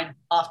not mine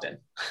often.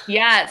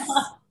 Yes.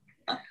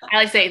 I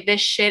like to say, this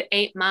shit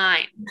ain't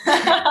mine.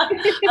 I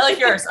like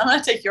yours. I'm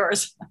going to take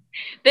yours.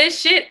 This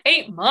shit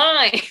ain't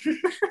mine.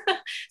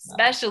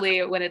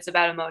 Especially when it's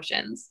about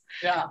emotions.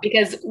 Yeah.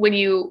 Because when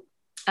you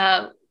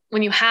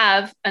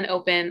have an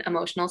open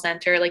emotional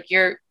center, like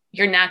your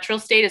natural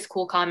state is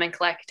cool, calm, and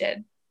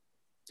collected.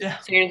 Yeah.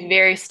 So you're just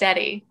very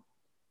steady.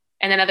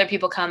 And then other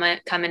people come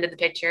into the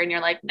picture and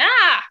you're like, nah,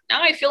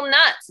 now I feel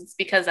nuts. It's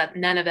because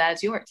none of that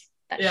is yours.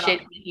 That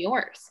shit ain't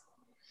yours.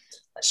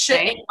 That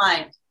shit ain't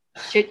mine.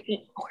 Shit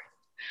ain't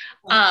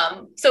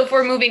yours. So if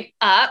we're moving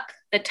up,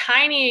 the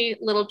tiny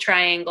little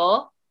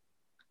triangle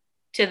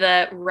to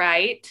the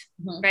right,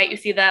 right? You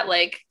see that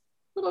like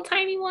little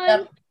tiny one?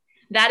 Yep.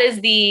 That is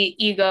the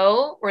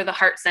ego or the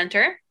heart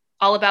center,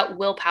 all about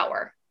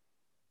willpower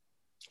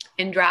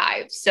and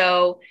drive.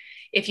 So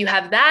if you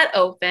have that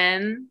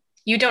open,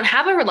 you don't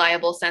have a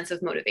reliable sense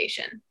of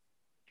motivation,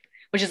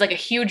 which is like a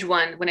huge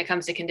one when it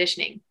comes to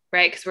conditioning,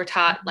 right? Because we're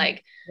taught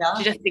like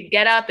to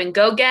get up and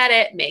go get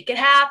it, make it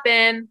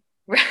happen,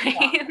 right?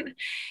 Yeah.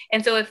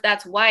 And so if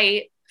that's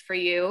white for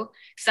you,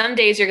 some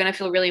days you're going to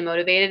feel really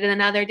motivated and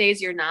then other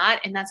days you're not.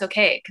 And that's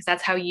okay, because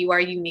that's how you are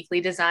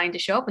uniquely designed to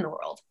show up in the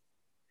world.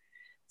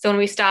 So when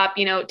we stop,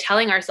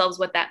 telling ourselves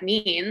what that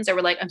means, or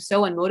we're like, I'm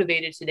so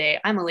unmotivated today,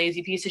 I'm a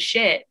lazy piece of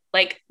shit.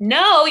 Like,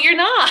 no, you're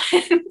not.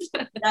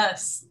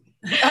 Yes.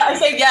 I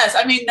say yes.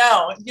 I mean,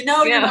 no, you're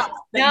not.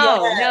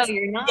 No, Yes.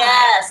 you're not.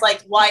 Yes.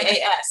 Like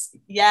YAS.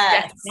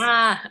 Yes.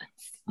 Yes.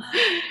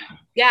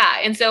 Yeah.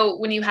 And so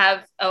when you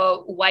have a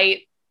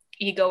white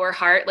ego or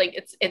heart, like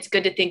it's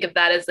good to think of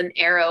that as an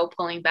arrow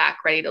pulling back,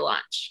 ready to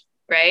launch,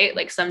 right?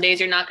 Like some days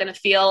you're not going to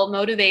feel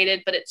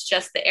motivated, but it's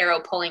just the arrow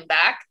pulling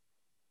back.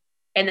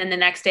 And then the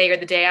next day or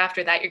the day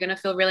after that, you're going to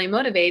feel really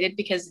motivated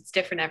because it's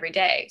different every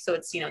day. So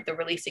it's, the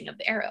releasing of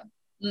the arrow.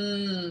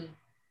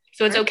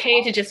 So it's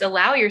okay to just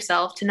allow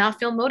yourself to not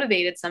feel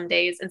motivated some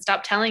days and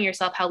stop telling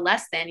yourself how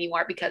less than you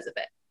are because of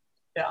it.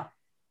 Yeah.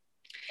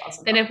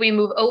 Awesome. Then if we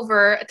move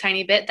over a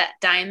tiny bit, that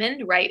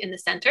diamond right in the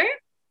center,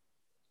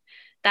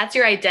 that's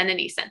your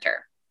identity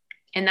center.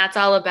 And that's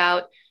all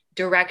about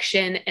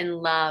direction and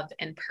love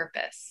and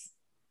purpose.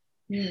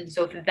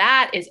 So if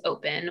that is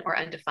open or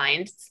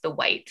undefined, it's the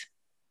white.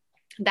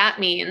 That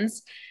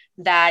means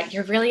that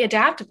you're really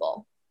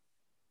adaptable.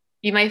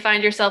 You might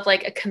find yourself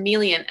like a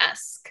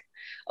chameleon-esque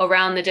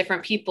around the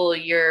different people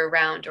you're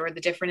around or the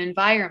different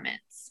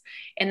environments.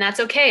 And that's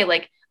okay.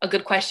 Like a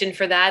good question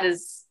for that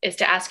is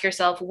to ask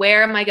yourself,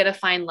 where am I going to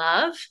find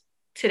love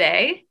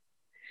today?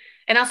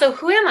 And also,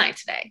 who am I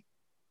today?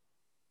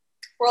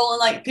 Well, and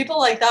like people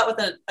like that with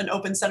an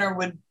open center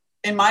would,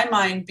 in my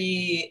mind,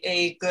 be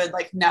a good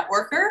like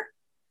networker.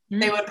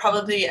 They would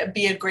probably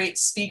be a great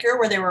speaker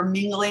where they were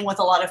mingling with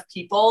a lot of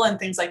people and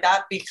things like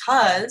that,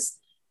 because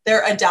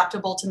they're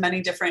adaptable to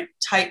many different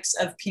types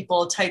of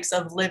people, types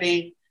of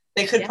living.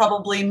 They could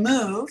probably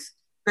move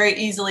very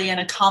easily and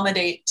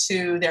accommodate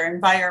to their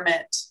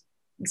environment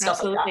and stuff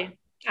Absolutely. like that.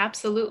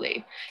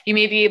 Absolutely. You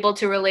may be able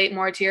to relate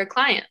more to your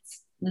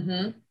clients,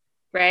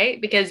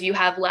 right? Because you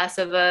have less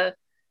of a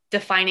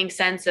defining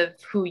sense of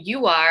who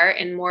you are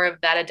and more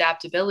of that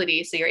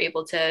adaptability. So you're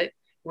able to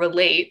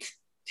relate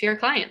to your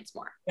clients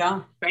more.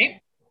 Yeah. Right.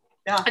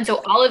 Yeah. And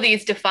so all of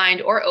these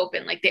defined or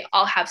open, like they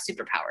all have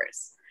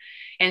superpowers.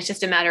 And it's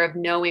just a matter of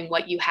knowing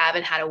what you have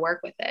and how to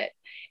work with it,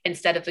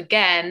 instead of,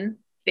 again,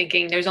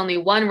 thinking there's only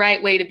one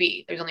right way to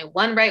be. There's only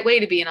one right way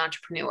to be an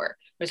entrepreneur.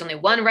 There's only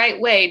one right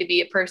way to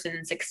be a person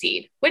and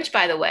succeed, which,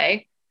 by the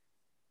way,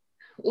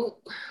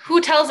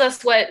 who tells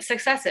us what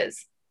success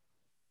is?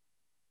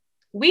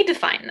 We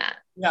define that.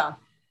 Yeah.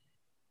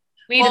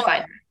 We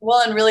define that.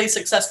 Well, and really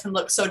success can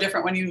look so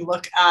different when you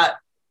look at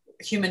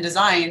human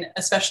design,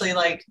 especially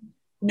like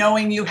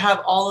knowing you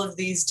have all of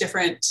these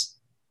different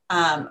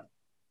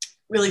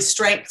really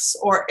strengths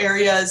or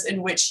areas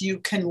in which you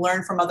can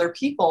learn from other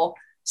people.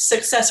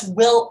 Success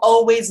will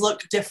always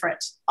look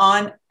different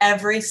on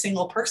every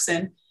single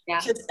person,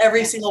 because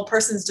every single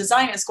person's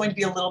design is going to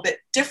be a little bit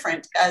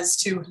different as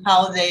to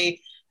how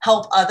they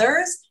help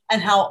others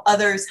and how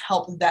others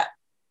help them.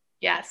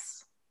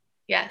 Yes.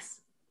 Yes.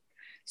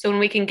 So when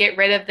we can get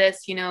rid of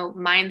this,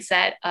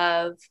 mindset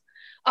of,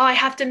 oh, I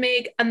have to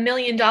make $1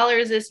 million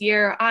this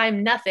year,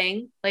 I'm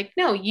nothing. Like,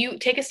 no, you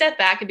take a step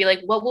back and be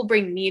like, what will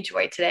bring me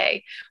joy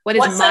today? What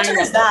center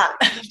is that?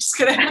 I'm just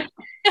kidding.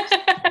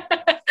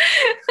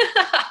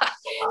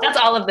 That's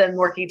all of them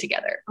working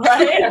together.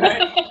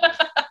 Right.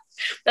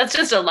 That's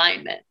just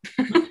alignment.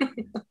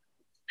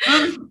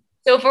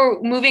 So if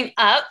we're moving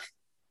up,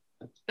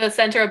 the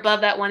center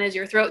above that one is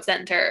your throat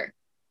center,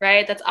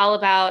 right? That's all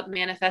about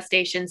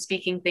manifestation,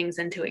 speaking things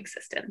into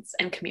existence,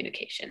 and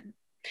communication.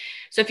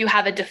 So if you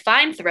have a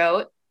defined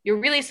throat, you're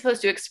really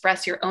supposed to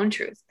express your own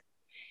truth.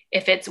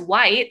 If it's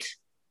white,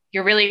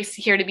 you're really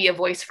here to be a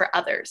voice for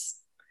others.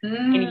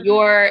 And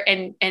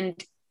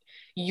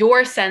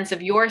your sense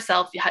of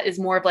yourself is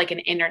more of like an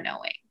inner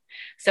knowing.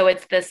 So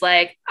it's this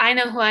like, I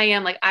know who I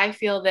am, like I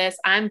feel this,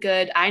 I'm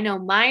good, I know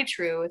my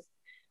truth,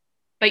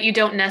 but you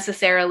don't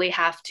necessarily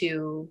have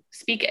to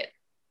speak it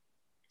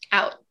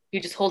out. You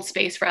just hold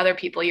space for other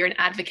people. You're an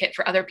advocate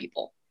for other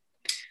people,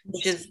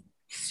 which is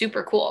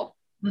super cool.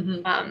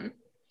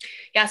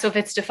 So if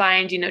it's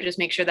defined, just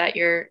make sure that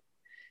you're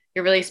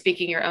really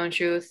speaking your own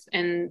truth,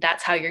 and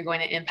that's how you're going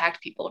to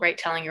impact people, right?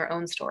 Telling your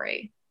own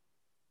story,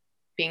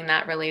 being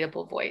that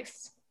relatable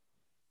voice.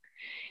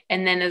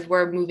 And then as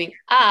we're moving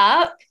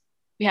up,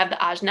 we have the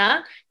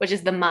ajna, which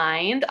is the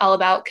mind, all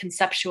about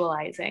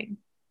conceptualizing.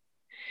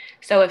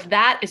 So if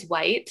that is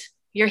white,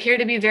 you're here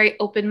to be very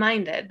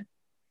open-minded.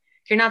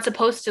 You're not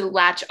supposed to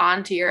latch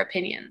on to your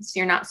opinions.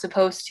 You're not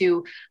supposed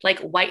to like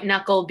white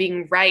knuckle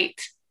being right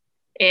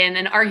in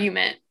an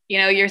argument.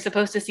 You're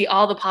supposed to see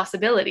all the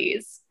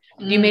possibilities.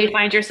 You may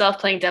find yourself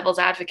playing devil's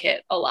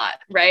advocate a lot,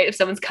 right? If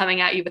someone's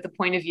coming at you with a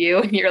point of view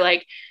and you're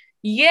like,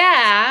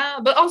 yeah,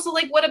 but also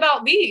like, what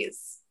about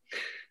these?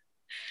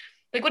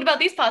 Like, what about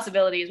these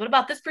possibilities? What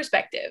about this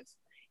perspective?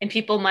 And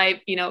people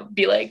might,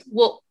 be like,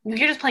 well,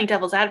 you're just playing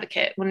devil's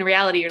advocate. When in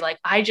reality, you're like,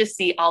 I just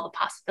see all the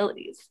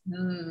possibilities.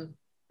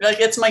 Like,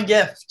 it's my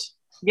gift.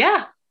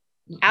 Yeah,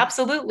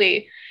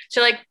 absolutely.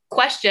 So like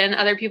question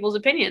other people's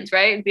opinions,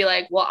 right? And be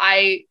like, well,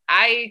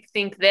 I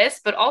think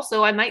this, but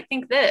also I might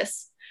think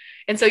this.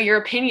 And so your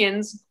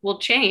opinions will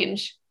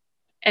change,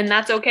 and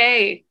that's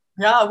okay.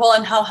 Yeah. Well,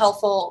 and how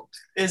helpful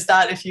is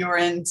that if you were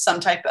in some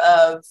type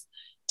of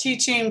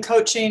teaching,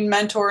 coaching,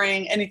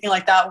 mentoring, anything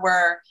like that,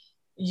 where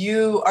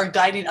you are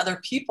guiding other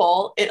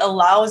people, it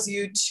allows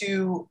you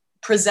to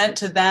present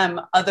to them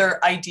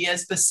other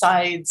ideas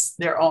besides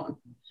their own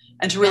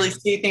and to really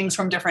see things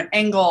from different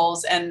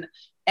angles and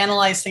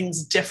analyze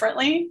things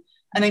differently.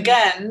 And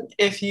again,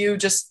 if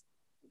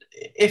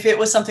it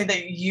was something that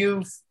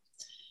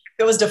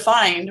it was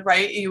defined,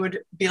 right, you would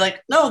be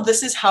like, no,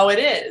 this is how it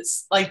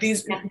is. Like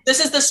this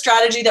is the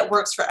strategy that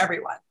works for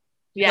everyone.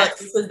 Yes. Like,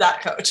 this is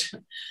that coach.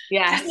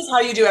 Yes. This is how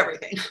you do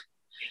everything.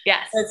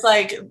 Yes. It's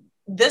like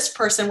this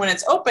person, when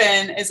it's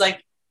open, is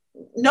like,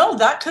 no,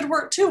 that could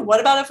work too. What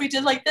about if we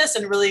did like this?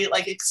 And really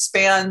like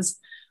expands,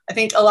 I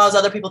think allows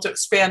other people to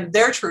expand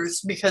their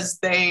truths because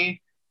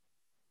they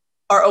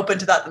are open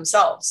to that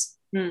themselves.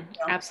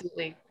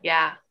 Absolutely.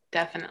 Yeah,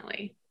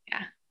 definitely.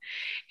 Yeah.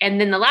 And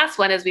then the last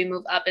one as we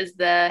move up is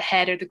the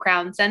head or the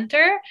crown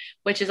center,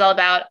 which is all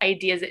about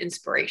ideas and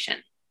inspiration.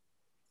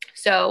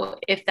 So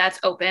if that's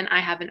open, I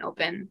have an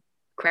open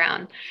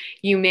crown.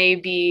 You may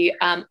be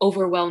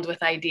overwhelmed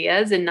with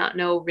ideas and not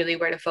know really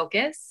where to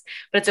focus,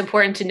 but it's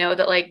important to know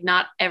that like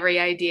not every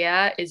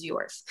idea is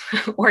yours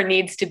or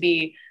needs to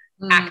be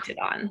acted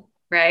on,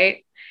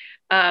 right?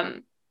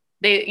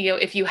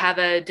 If you have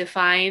a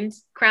defined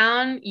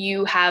crown,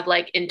 you have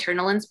like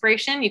internal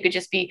inspiration. You could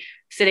just be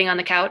sitting on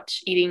the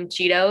couch eating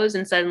Cheetos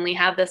and suddenly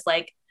have this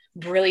like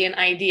brilliant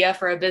idea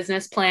for a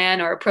business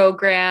plan or a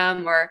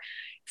program or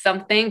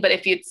something. But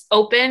if it's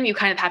open, you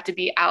kind of have to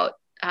be out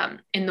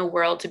in the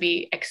world to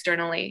be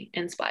externally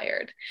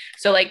inspired.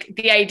 So like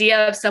the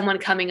idea of someone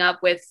coming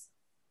up with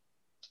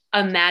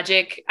a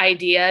magic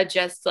idea,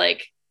 just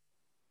like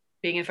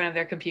being in front of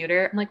their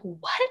computer, I'm like,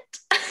 what?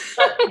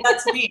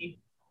 That's me.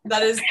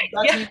 That's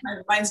me.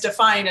 Mine's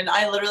defined. And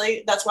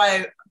that's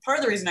why part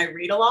of the reason I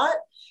read a lot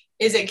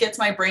is it gets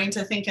my brain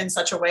to think in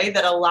such a way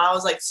that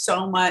allows like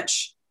so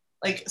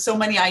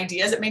many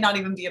ideas. It may not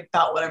even be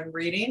about what I'm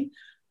reading,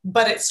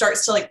 but it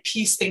starts to like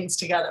piece things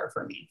together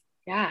for me.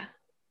 Yeah.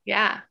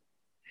 Yeah.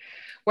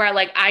 Where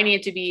like I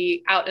need to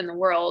be out in the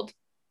world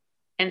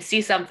and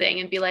see something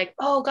and be like,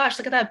 oh gosh,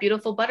 look at that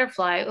beautiful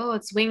butterfly. Oh,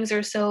 its wings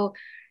are so,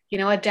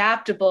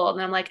 adaptable.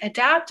 And I'm like,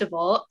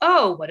 adaptable.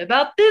 Oh, what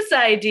about this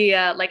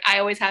idea? Like I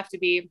always have to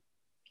be.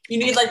 You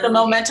need like the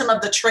momentum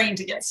of the train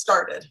to get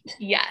started.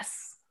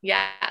 Yes,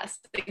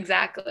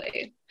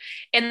 exactly.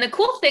 And the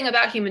cool thing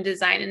about human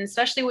design, and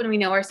especially when we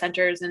know our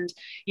centers and,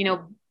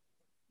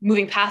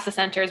 moving past the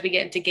centers, we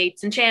get into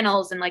gates and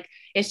channels and like,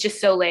 it's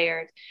just so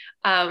layered.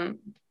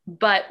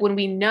 But when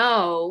we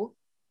know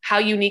how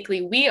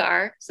uniquely we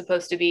are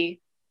supposed to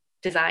be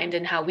designed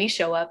and how we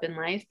show up in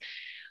life,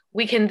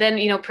 we can then,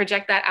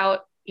 project that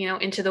out,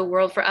 into the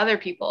world for other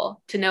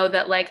people to know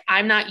that like,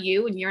 I'm not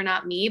you and you're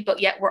not me, but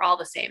yet we're all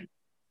the same.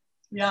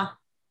 Yeah.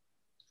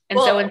 And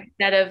so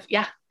instead of,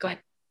 go ahead.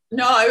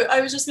 No, I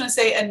was just going to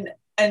say,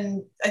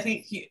 and I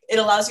think it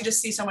allows you to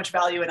see so much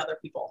value in other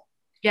people.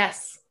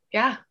 Yes.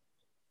 Yeah.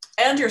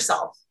 And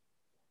yourself,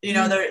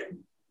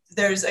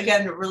 there's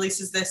again,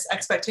 releases this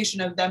expectation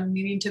of them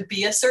needing to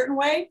be a certain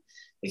way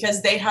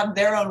because they have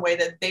their own way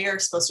that they are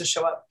supposed to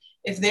show up.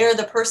 If they're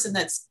the person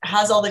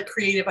has all the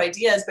creative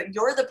ideas, but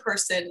you're the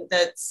person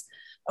that's,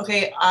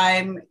 okay,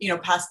 I'm,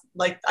 past,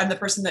 like I'm the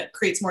person that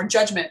creates more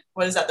judgment.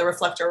 What is that? The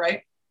reflector,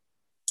 right?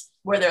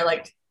 Where they're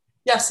like,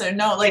 yes or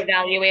no, like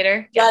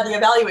evaluator. Yeah. The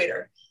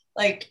evaluator,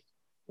 like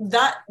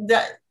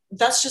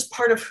that's just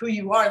part of who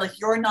you are. Like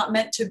you're not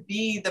meant to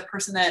be the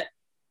person that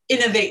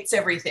innovates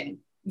everything.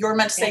 You're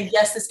meant to say,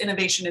 yes, this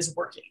innovation is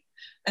working.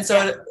 And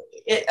so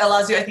it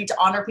allows you, I think, to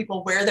honor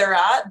people where they're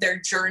at,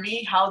 their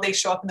journey, how they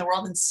show up in the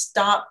world, and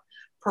stop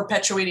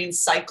perpetuating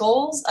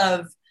cycles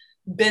of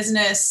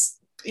business,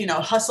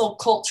 hustle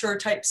culture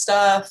type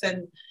stuff.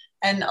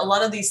 And a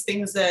lot of these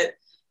things that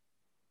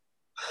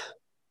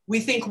we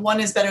think one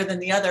is better than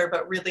the other,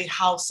 but really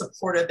how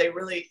supportive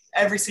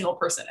every single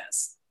person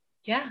is.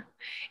 Yeah.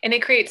 And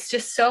it creates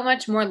just so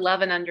much more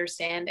love and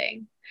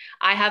understanding.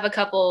 I have a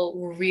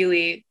couple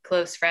really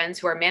close friends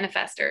who are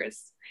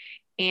manifestors.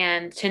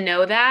 And to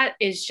know that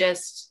is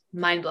just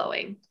mind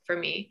blowing for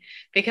me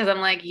because I'm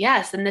like,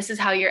 yes, and this is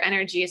how your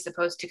energy is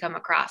supposed to come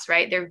across,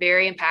 right? They're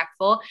very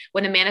impactful.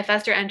 When a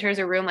manifestor enters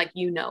a room, like,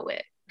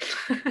 it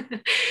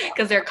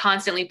because they're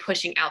constantly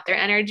pushing out their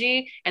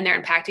energy and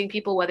they're impacting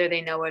people, whether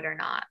they know it or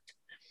not.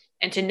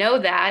 And to know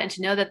that, and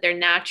to know that they're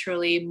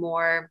naturally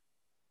more,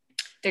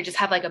 they just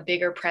have like a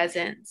bigger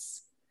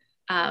presence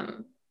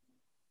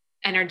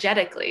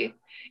energetically.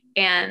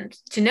 And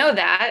to know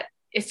that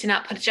is to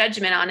not put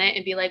judgment on it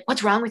and be like,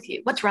 what's wrong with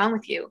you? What's wrong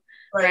with you?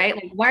 Right?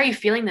 Like, why are you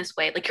feeling this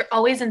way? Like, you're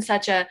always in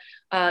such an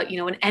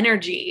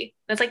energy.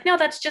 And it's like, no,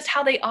 that's just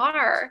how they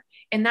are.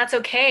 And that's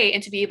okay.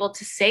 And to be able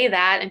to say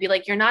that and be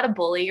like, you're not a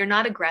bully, you're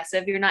not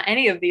aggressive, you're not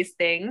any of these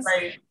things.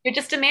 Right. You're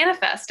just a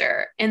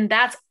manifester. And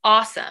that's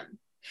awesome.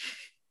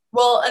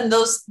 Well, and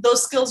those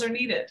skills are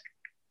needed.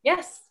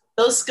 Yes.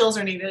 Those skills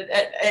are needed.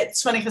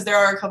 It's funny because there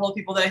are a couple of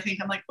people that I think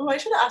I'm like, oh, I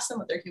should ask them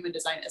what their human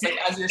design is, like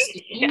as you're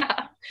speaking.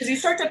 Because you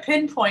start to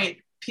pinpoint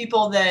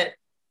people that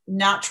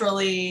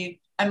naturally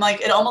I'm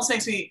like, it almost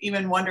makes me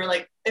even wonder,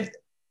 like,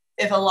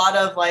 if a lot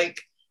of like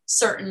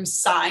certain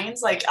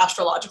signs, like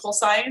astrological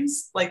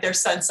signs, like their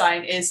sun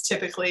sign is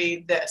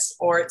typically this,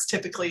 or it's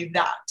typically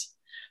that.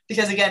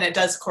 Because again, it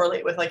does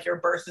correlate with like your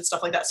birth and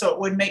stuff like that. So it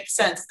would make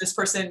sense. This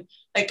person,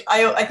 like,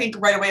 I think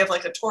right away of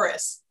like a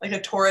Taurus. Like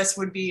a Taurus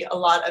would be a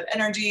lot of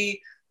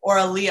energy, or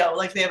a Leo.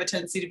 Like they have a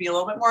tendency to be a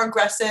little bit more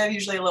aggressive,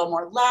 usually a little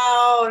more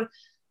loud,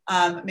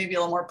 maybe a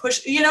little more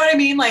push. You know what I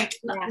mean? Like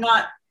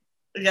not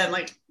again,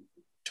 like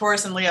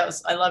Taurus and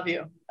Leos. I love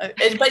you,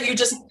 but you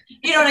just,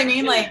 you know what I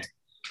mean? Like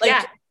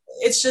yeah.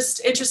 It's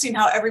just interesting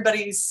how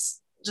everybody's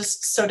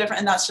just so different,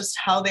 and that's just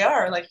how they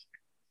are. Like,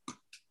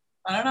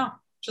 I don't know.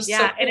 Just yeah.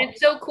 So cool. And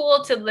it's so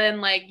cool to then,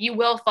 like, you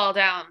will fall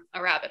down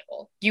a rabbit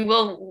hole. You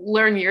will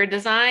learn your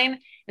design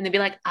and then be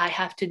like, I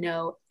have to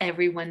know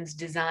everyone's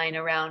design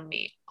around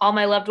me. All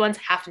my loved ones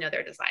have to know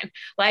their design.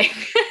 Like,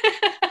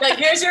 like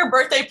here's your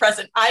birthday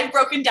present. I've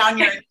broken down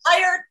your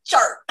entire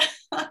chart.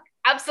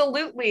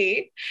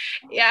 Absolutely.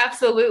 Yeah,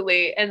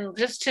 absolutely. And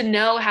just to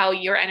know how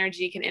your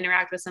energy can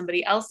interact with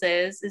somebody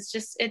else's is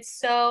just, it's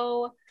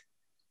so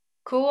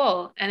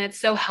cool. And it's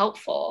so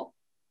helpful.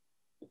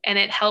 And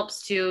it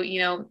helps to, you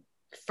know,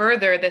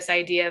 further this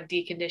idea of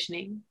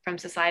deconditioning from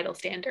societal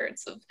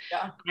standards of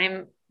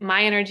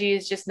my energy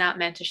is just not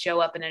meant to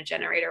show up in a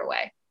generator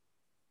way.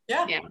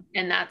 Yeah.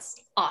 And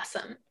that's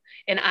awesome.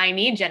 And I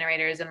need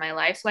generators in my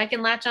life so I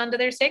can latch onto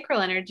their sacral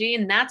energy.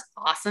 And that's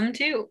awesome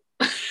too.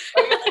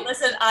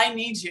 Listen, I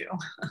need you.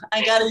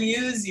 I got to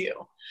use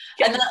you.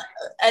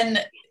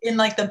 And in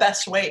like the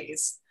best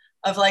ways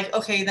of like,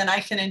 okay, then I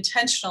can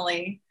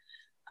intentionally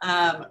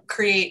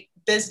create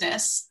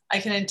business. I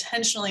can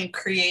intentionally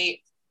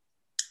create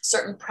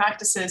certain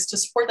practices to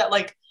support that.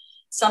 Like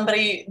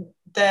somebody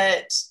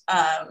that,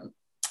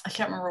 I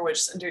can't remember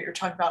which center you're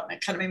talking about, and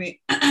it kind of made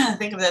me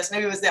think of this.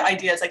 Maybe it was the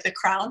ideas, like the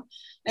crown.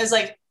 It was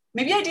like,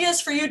 maybe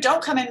ideas for you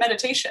don't come in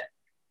meditation.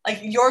 Like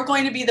you're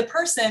going to be the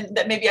person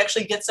that maybe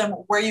actually gets them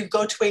where you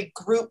go to a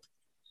group,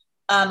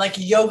 like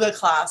yoga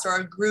class or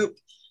a group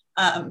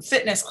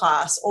fitness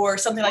class or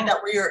something like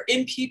that, where you're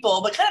in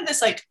people, but kind of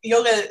this like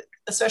yoga,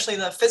 especially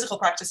the physical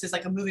practice, is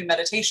like a moving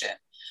meditation.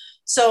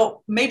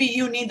 So maybe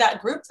you need that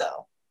group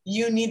though.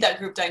 You need that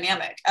group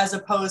dynamic, as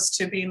opposed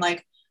to being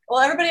like, well,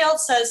 everybody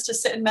else says to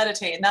sit and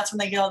meditate. And that's when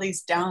they get all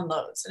these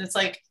downloads. And it's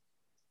like,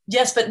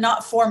 yes, but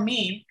not for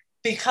me,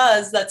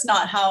 because that's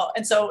not how.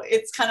 And so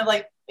it's kind of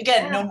like,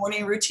 again, no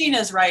morning routine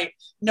is right.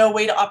 No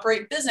way to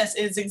operate business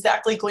is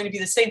exactly going to be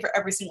the same for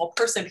every single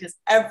person, because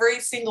every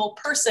single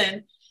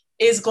person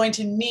is going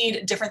to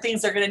need different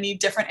things. They're going to need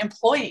different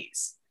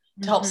employees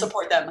to help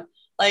support them.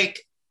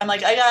 Like, I'm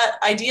like, I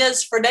got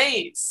ideas for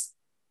days,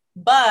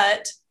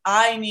 but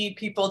I need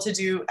people to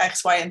do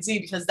X, Y, and Z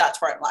because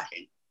that's where I'm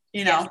lacking,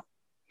 you know? Yes,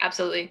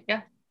 absolutely.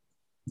 Yeah.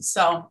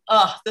 So,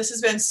 this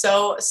has been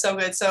so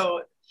good.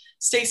 So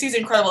Stacy's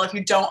incredible. If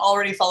you don't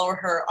already follow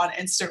her on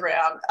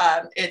Instagram,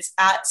 it's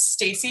at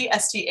Stacy,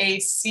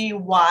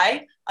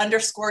 STACY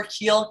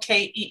 _Keele,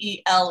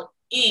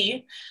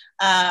 KEELE.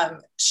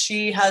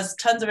 She has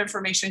tons of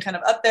information kind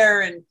of up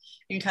there, and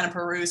you can kind of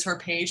peruse her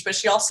page, but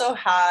she also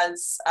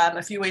has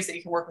a few ways that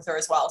you can work with her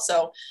as well.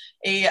 So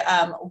a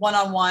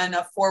one-on-one,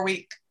 a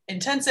 4-week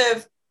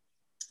intensive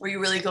where you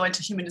really go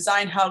into human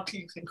design, how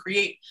you can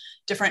create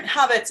different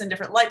habits and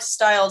different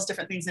lifestyles,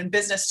 different things in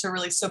business to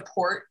really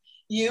support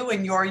you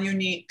and your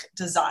unique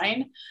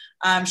design.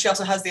 She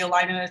also has the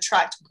Align and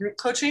Attract group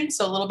coaching,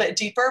 so a little bit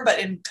deeper, but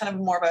in kind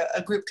of more of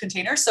a group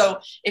container. So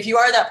if you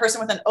are that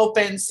person with an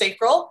open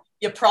sacral,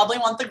 you probably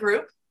want the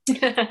group.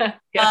 The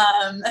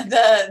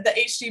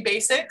HD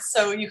basics,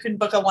 so you can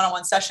book a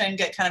one-on-one session,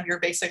 get kind of your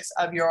basics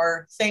of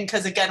your thing,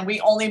 because again,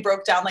 we only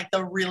broke down like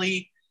the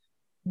really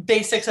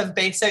basics of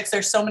basics.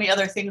 There's so many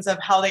other things of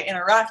how they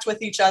interact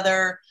with each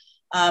other,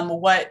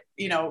 what,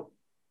 you know,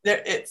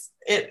 there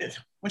it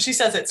when she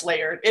says it's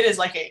layered, it is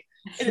a cake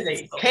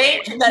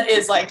that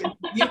is like,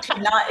 you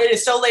cannot, it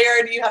is so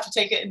layered, you have to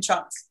take it in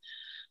chunks.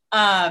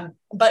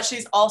 But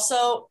she's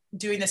also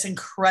doing this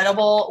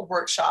incredible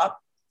workshop,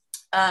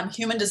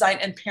 Human Design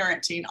and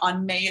Parenting,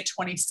 on May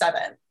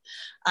 27th.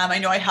 I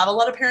know I have a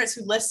lot of parents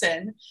who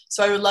listen,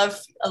 so I would love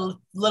a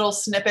little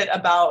snippet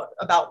about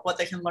what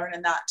they can learn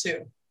in that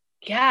too.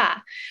 Yeah.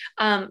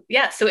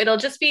 So it'll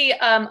just be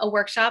a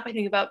workshop, I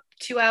think about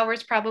 2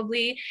 hours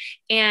probably.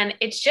 And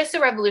it's just so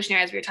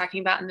revolutionary, as we were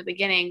talking about in the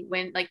beginning,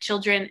 when like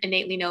children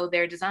innately know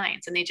their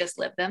designs and they just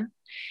live them.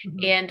 Mm-hmm.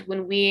 And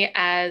when we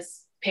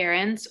as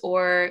parents,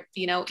 or,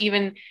 you know,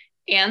 even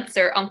aunts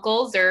or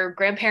uncles or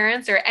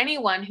grandparents or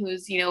anyone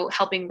who's, you know,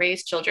 helping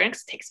raise children,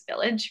 because it takes a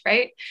village,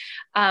 right?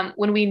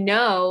 When we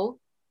know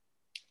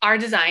our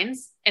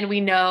designs and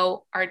we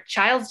know our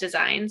child's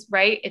designs,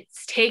 right?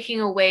 It's taking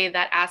away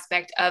that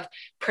aspect of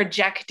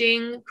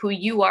projecting who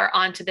you are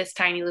onto this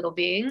tiny little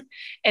being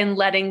and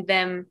letting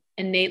them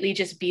innately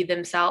just be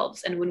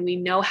themselves. And when we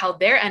know how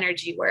their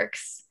energy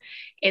works,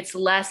 it's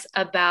less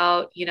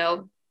about, you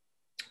know,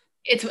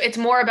 it's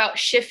more about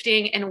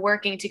shifting and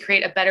working to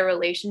create a better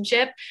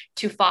relationship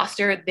to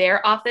foster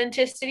their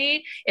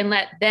authenticity and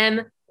let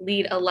them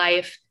lead a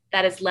life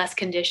that is less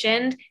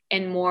conditioned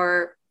and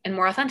more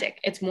authentic.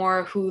 It's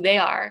more who they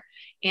are,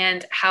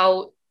 and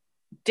how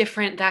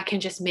different that can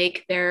just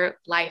make their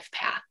life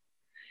path.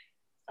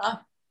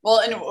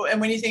 Well,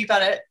 and when you think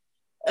about it,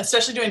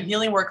 especially doing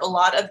healing work, a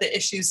lot of the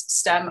issues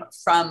stem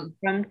from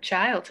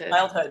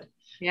childhood.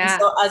 Yeah.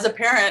 And so as a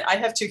parent, I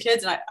have 2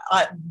 kids, and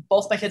I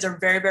both my kids are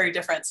very, very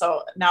different.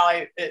 So now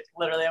I'm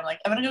like,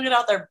 I'm going to go get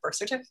out their birth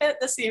certificate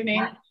this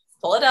evening,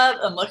 pull it up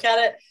and look at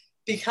it,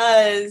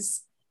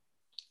 because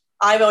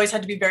I've always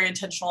had to be very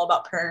intentional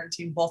about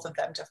parenting both of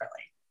them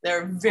differently.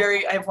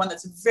 I have one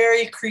that's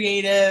very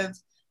creative,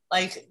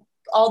 like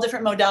all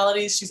different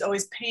modalities. She's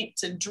always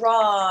paint and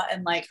draw,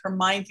 and like her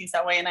mind thinks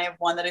that way. And I have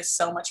one that is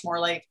so much more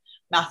like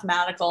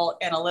mathematical,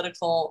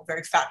 analytical,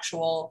 very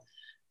factual.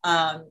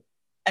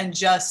 And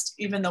just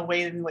even the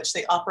way in which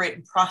they operate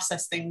and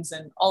process things,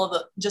 and all of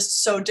it,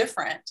 just so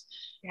different.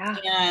 Yeah.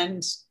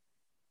 And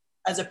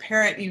as a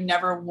parent, you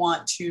never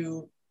want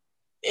to,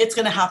 it's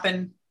going to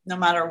happen no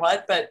matter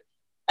what, but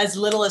as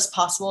little as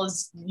possible,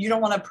 is you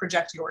don't want to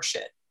project your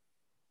shit,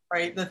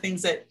 right? The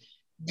things that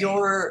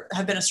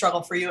have been a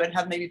struggle for you and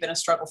have maybe been a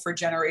struggle for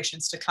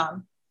generations to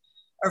come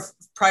or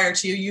prior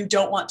to you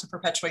don't want to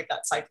perpetuate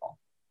that cycle.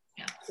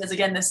 Yeah. Because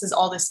again, this is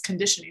all this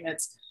conditioning.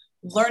 It's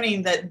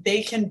learning that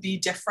they can be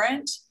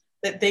different,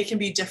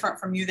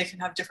 from you. They can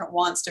have different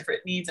wants,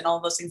 different needs, and all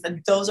of those things.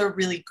 And those are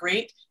really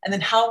great. And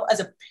then how, as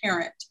a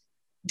parent,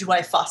 do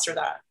I foster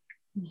that?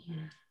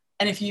 Mm-hmm.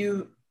 And if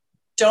you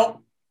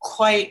don't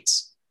quite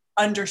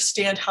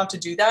understand how to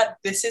do that,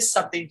 this is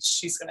something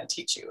she's going to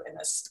teach you in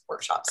this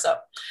workshop. So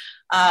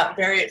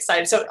very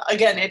excited. So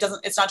again,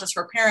 it's not just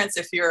for parents.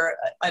 If you're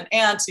an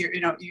aunt,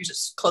 you're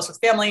just close with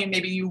family,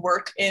 maybe you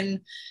work in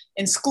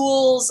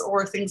schools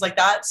or things like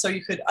that. So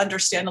you could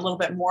understand a little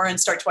bit more and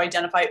start to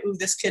identify, ooh,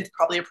 this kid's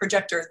probably a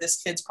projector.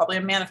 This kid's probably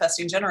a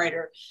manifesting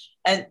generator.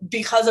 And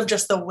because of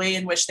just the way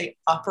in which they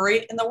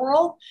operate in the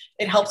world,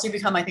 it helps you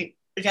become, I think,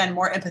 again,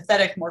 more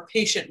empathetic, more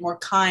patient, more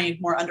kind,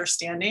 more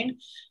understanding.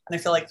 And I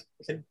feel like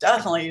we could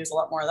definitely use a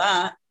lot more of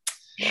that.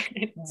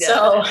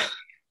 So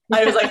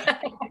I was like,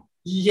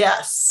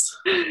 yes.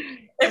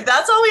 If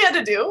that's all we had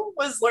to do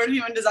was learn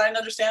human design and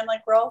understand,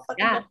 like, we're all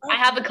fucking different. I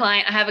have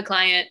a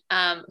client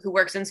who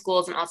works in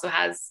schools and also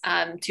has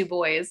 2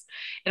 boys.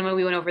 And when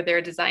we went over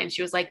their design,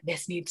 she was like,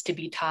 this needs to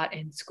be taught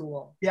in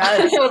school. Yeah.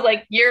 I was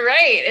like, you're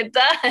right, it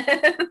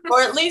does.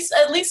 Or at least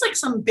like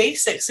some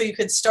basics, so you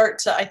could start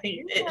to, I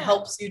think it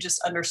helps you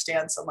just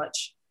understand so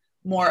much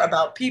more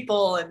about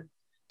people, and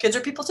kids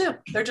are people too.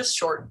 They're just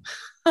short.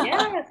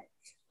 Yes.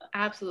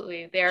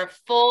 Absolutely. They're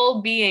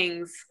full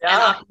beings. Yeah.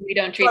 And often we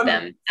don't treat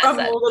them from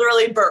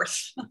literally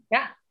birth.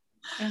 Yeah.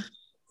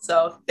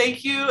 So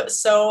thank you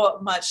so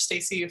much,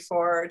 Stacey,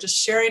 for just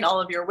sharing all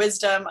of your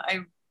wisdom.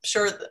 I'm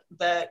sure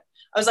that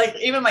I was like,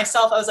 even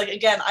myself, I was like,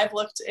 again, I've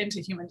looked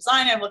into human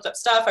design, I've looked up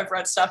stuff, I've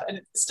read stuff, and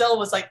it still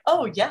was like,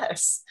 oh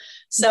yes.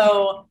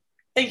 So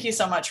thank you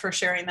so much for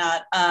sharing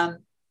that.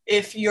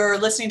 If you're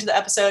listening to the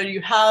episode,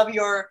 you have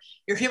your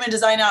human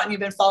design out and you've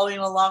been following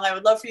along, I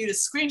would love for you to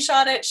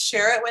screenshot it,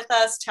 share it with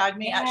us, tag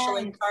me at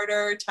Shalane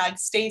Carter, tag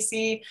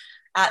Stacey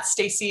at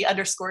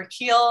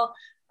Stacey_Keel,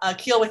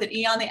 Keel with an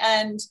E on the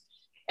end,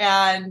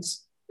 and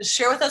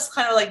share with us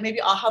kind of like maybe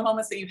aha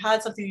moments that you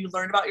had, something you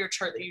learned about your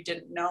chart that you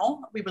didn't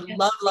know. We would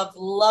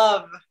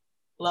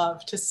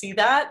love to see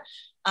that.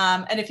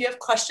 And if you have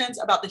questions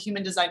about the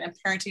human design and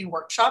parenting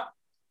workshop,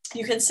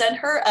 you can send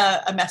her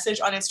a message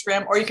on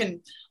Instagram, or you can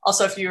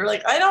also, if you're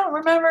like, I don't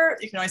remember,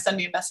 you can always send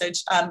me a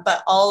message.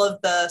 But all of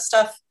the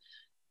stuff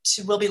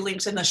will be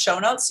linked in the show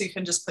notes, so you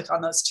can just click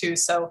on those too.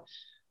 So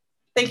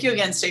thank you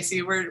again,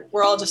 Stacey.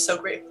 We're all just so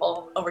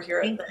grateful over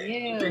here at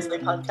the Grizzly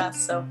Podcast.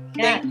 So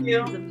thank you.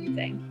 It was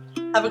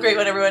amazing. Have a great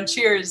one, everyone.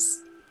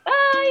 Cheers.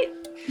 Bye.